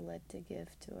feel led to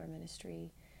give to our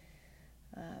ministry,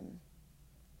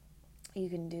 you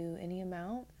can do any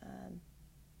amount.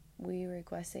 We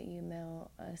request that you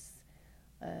mail us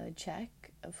a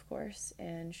check, of course,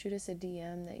 and shoot us a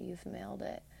DM that you've mailed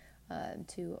it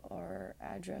to our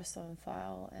address on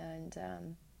file. And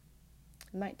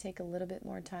it might take a little bit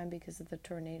more time because of the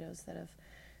tornadoes that have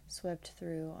swept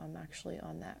through. I'm actually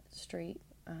on that street.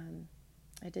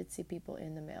 I did see people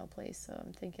in the mail place, so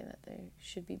I'm thinking that they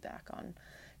should be back on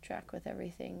track with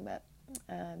everything. But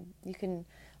you can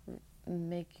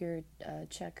make your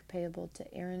check payable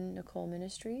to Erin Nicole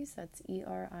Ministries. That's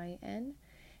ERIN,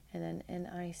 and then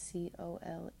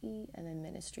NICOLE, and then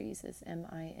Ministries is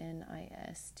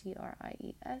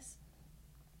MINISTRIES.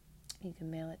 You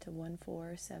can mail it to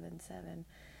 1477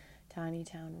 Tiny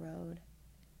Town Road.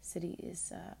 City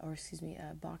is,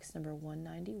 box number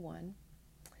 191.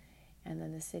 And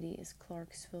then the city is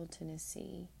Clarksville,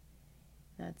 Tennessee.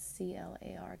 That's CLARKSVILLE,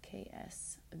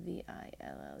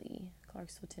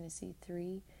 Clarksville, Tennessee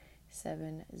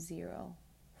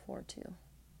 37042.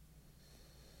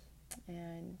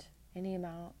 And any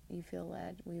amount you feel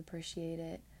led, we appreciate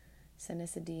it. Send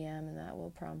us a DM, and that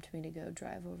will prompt me to go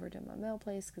drive over to my mail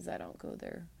place, because I don't go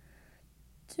there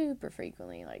super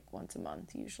frequently, like once a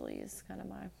month usually is kind of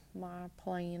my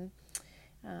plan.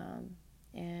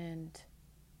 And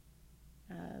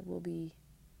we'll be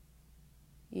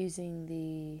using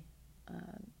the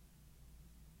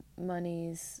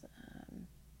monies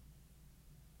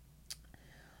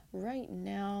right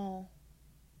now,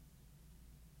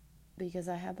 because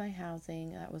I have my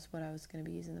housing. That was what I was going to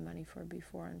be using the money for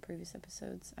before on previous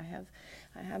episodes. I have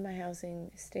my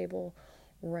housing stable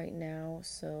right now,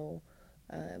 so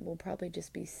we'll probably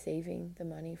just be saving the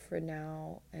money for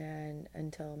now and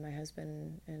until my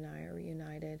husband and I are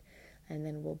reunited, and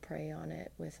then we'll pray on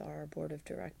it with our board of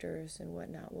directors and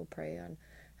whatnot. We'll pray on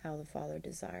how the Father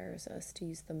desires us to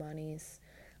use the monies.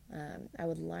 I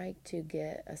would like to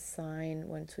get a sign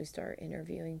once we start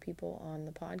interviewing people on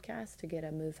the podcast, to get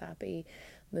a Move Happy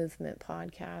Movement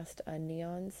podcast, a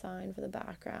neon sign for the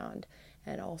background,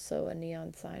 and also a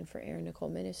neon sign for Erin Nicole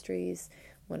Ministries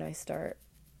when I start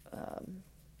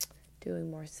doing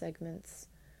more segments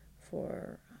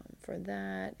for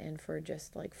that, and for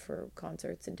just like for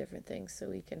concerts and different things, so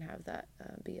we can have that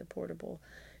be a portable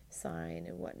sign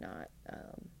and whatnot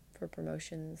for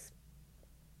promotions.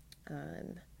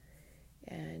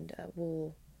 And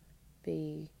we'll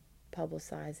be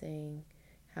publicizing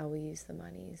how we use the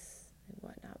monies and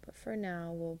whatnot. But for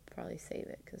now, we'll probably save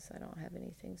it, because I don't have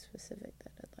anything specific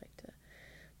that I'd like to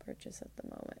purchase at the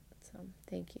moment. So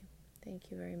thank you.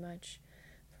 Thank you very much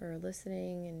for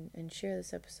listening, and share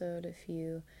this episode if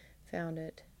you found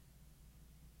it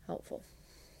helpful.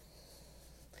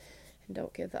 And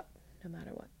don't give up, no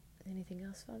matter what. Anything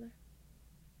else, Father?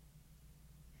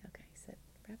 Okay, so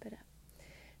wrap it up.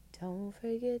 Don't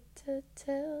forget to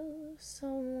tell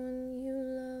someone you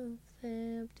love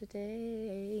them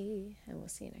today. And we'll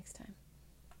see you next time.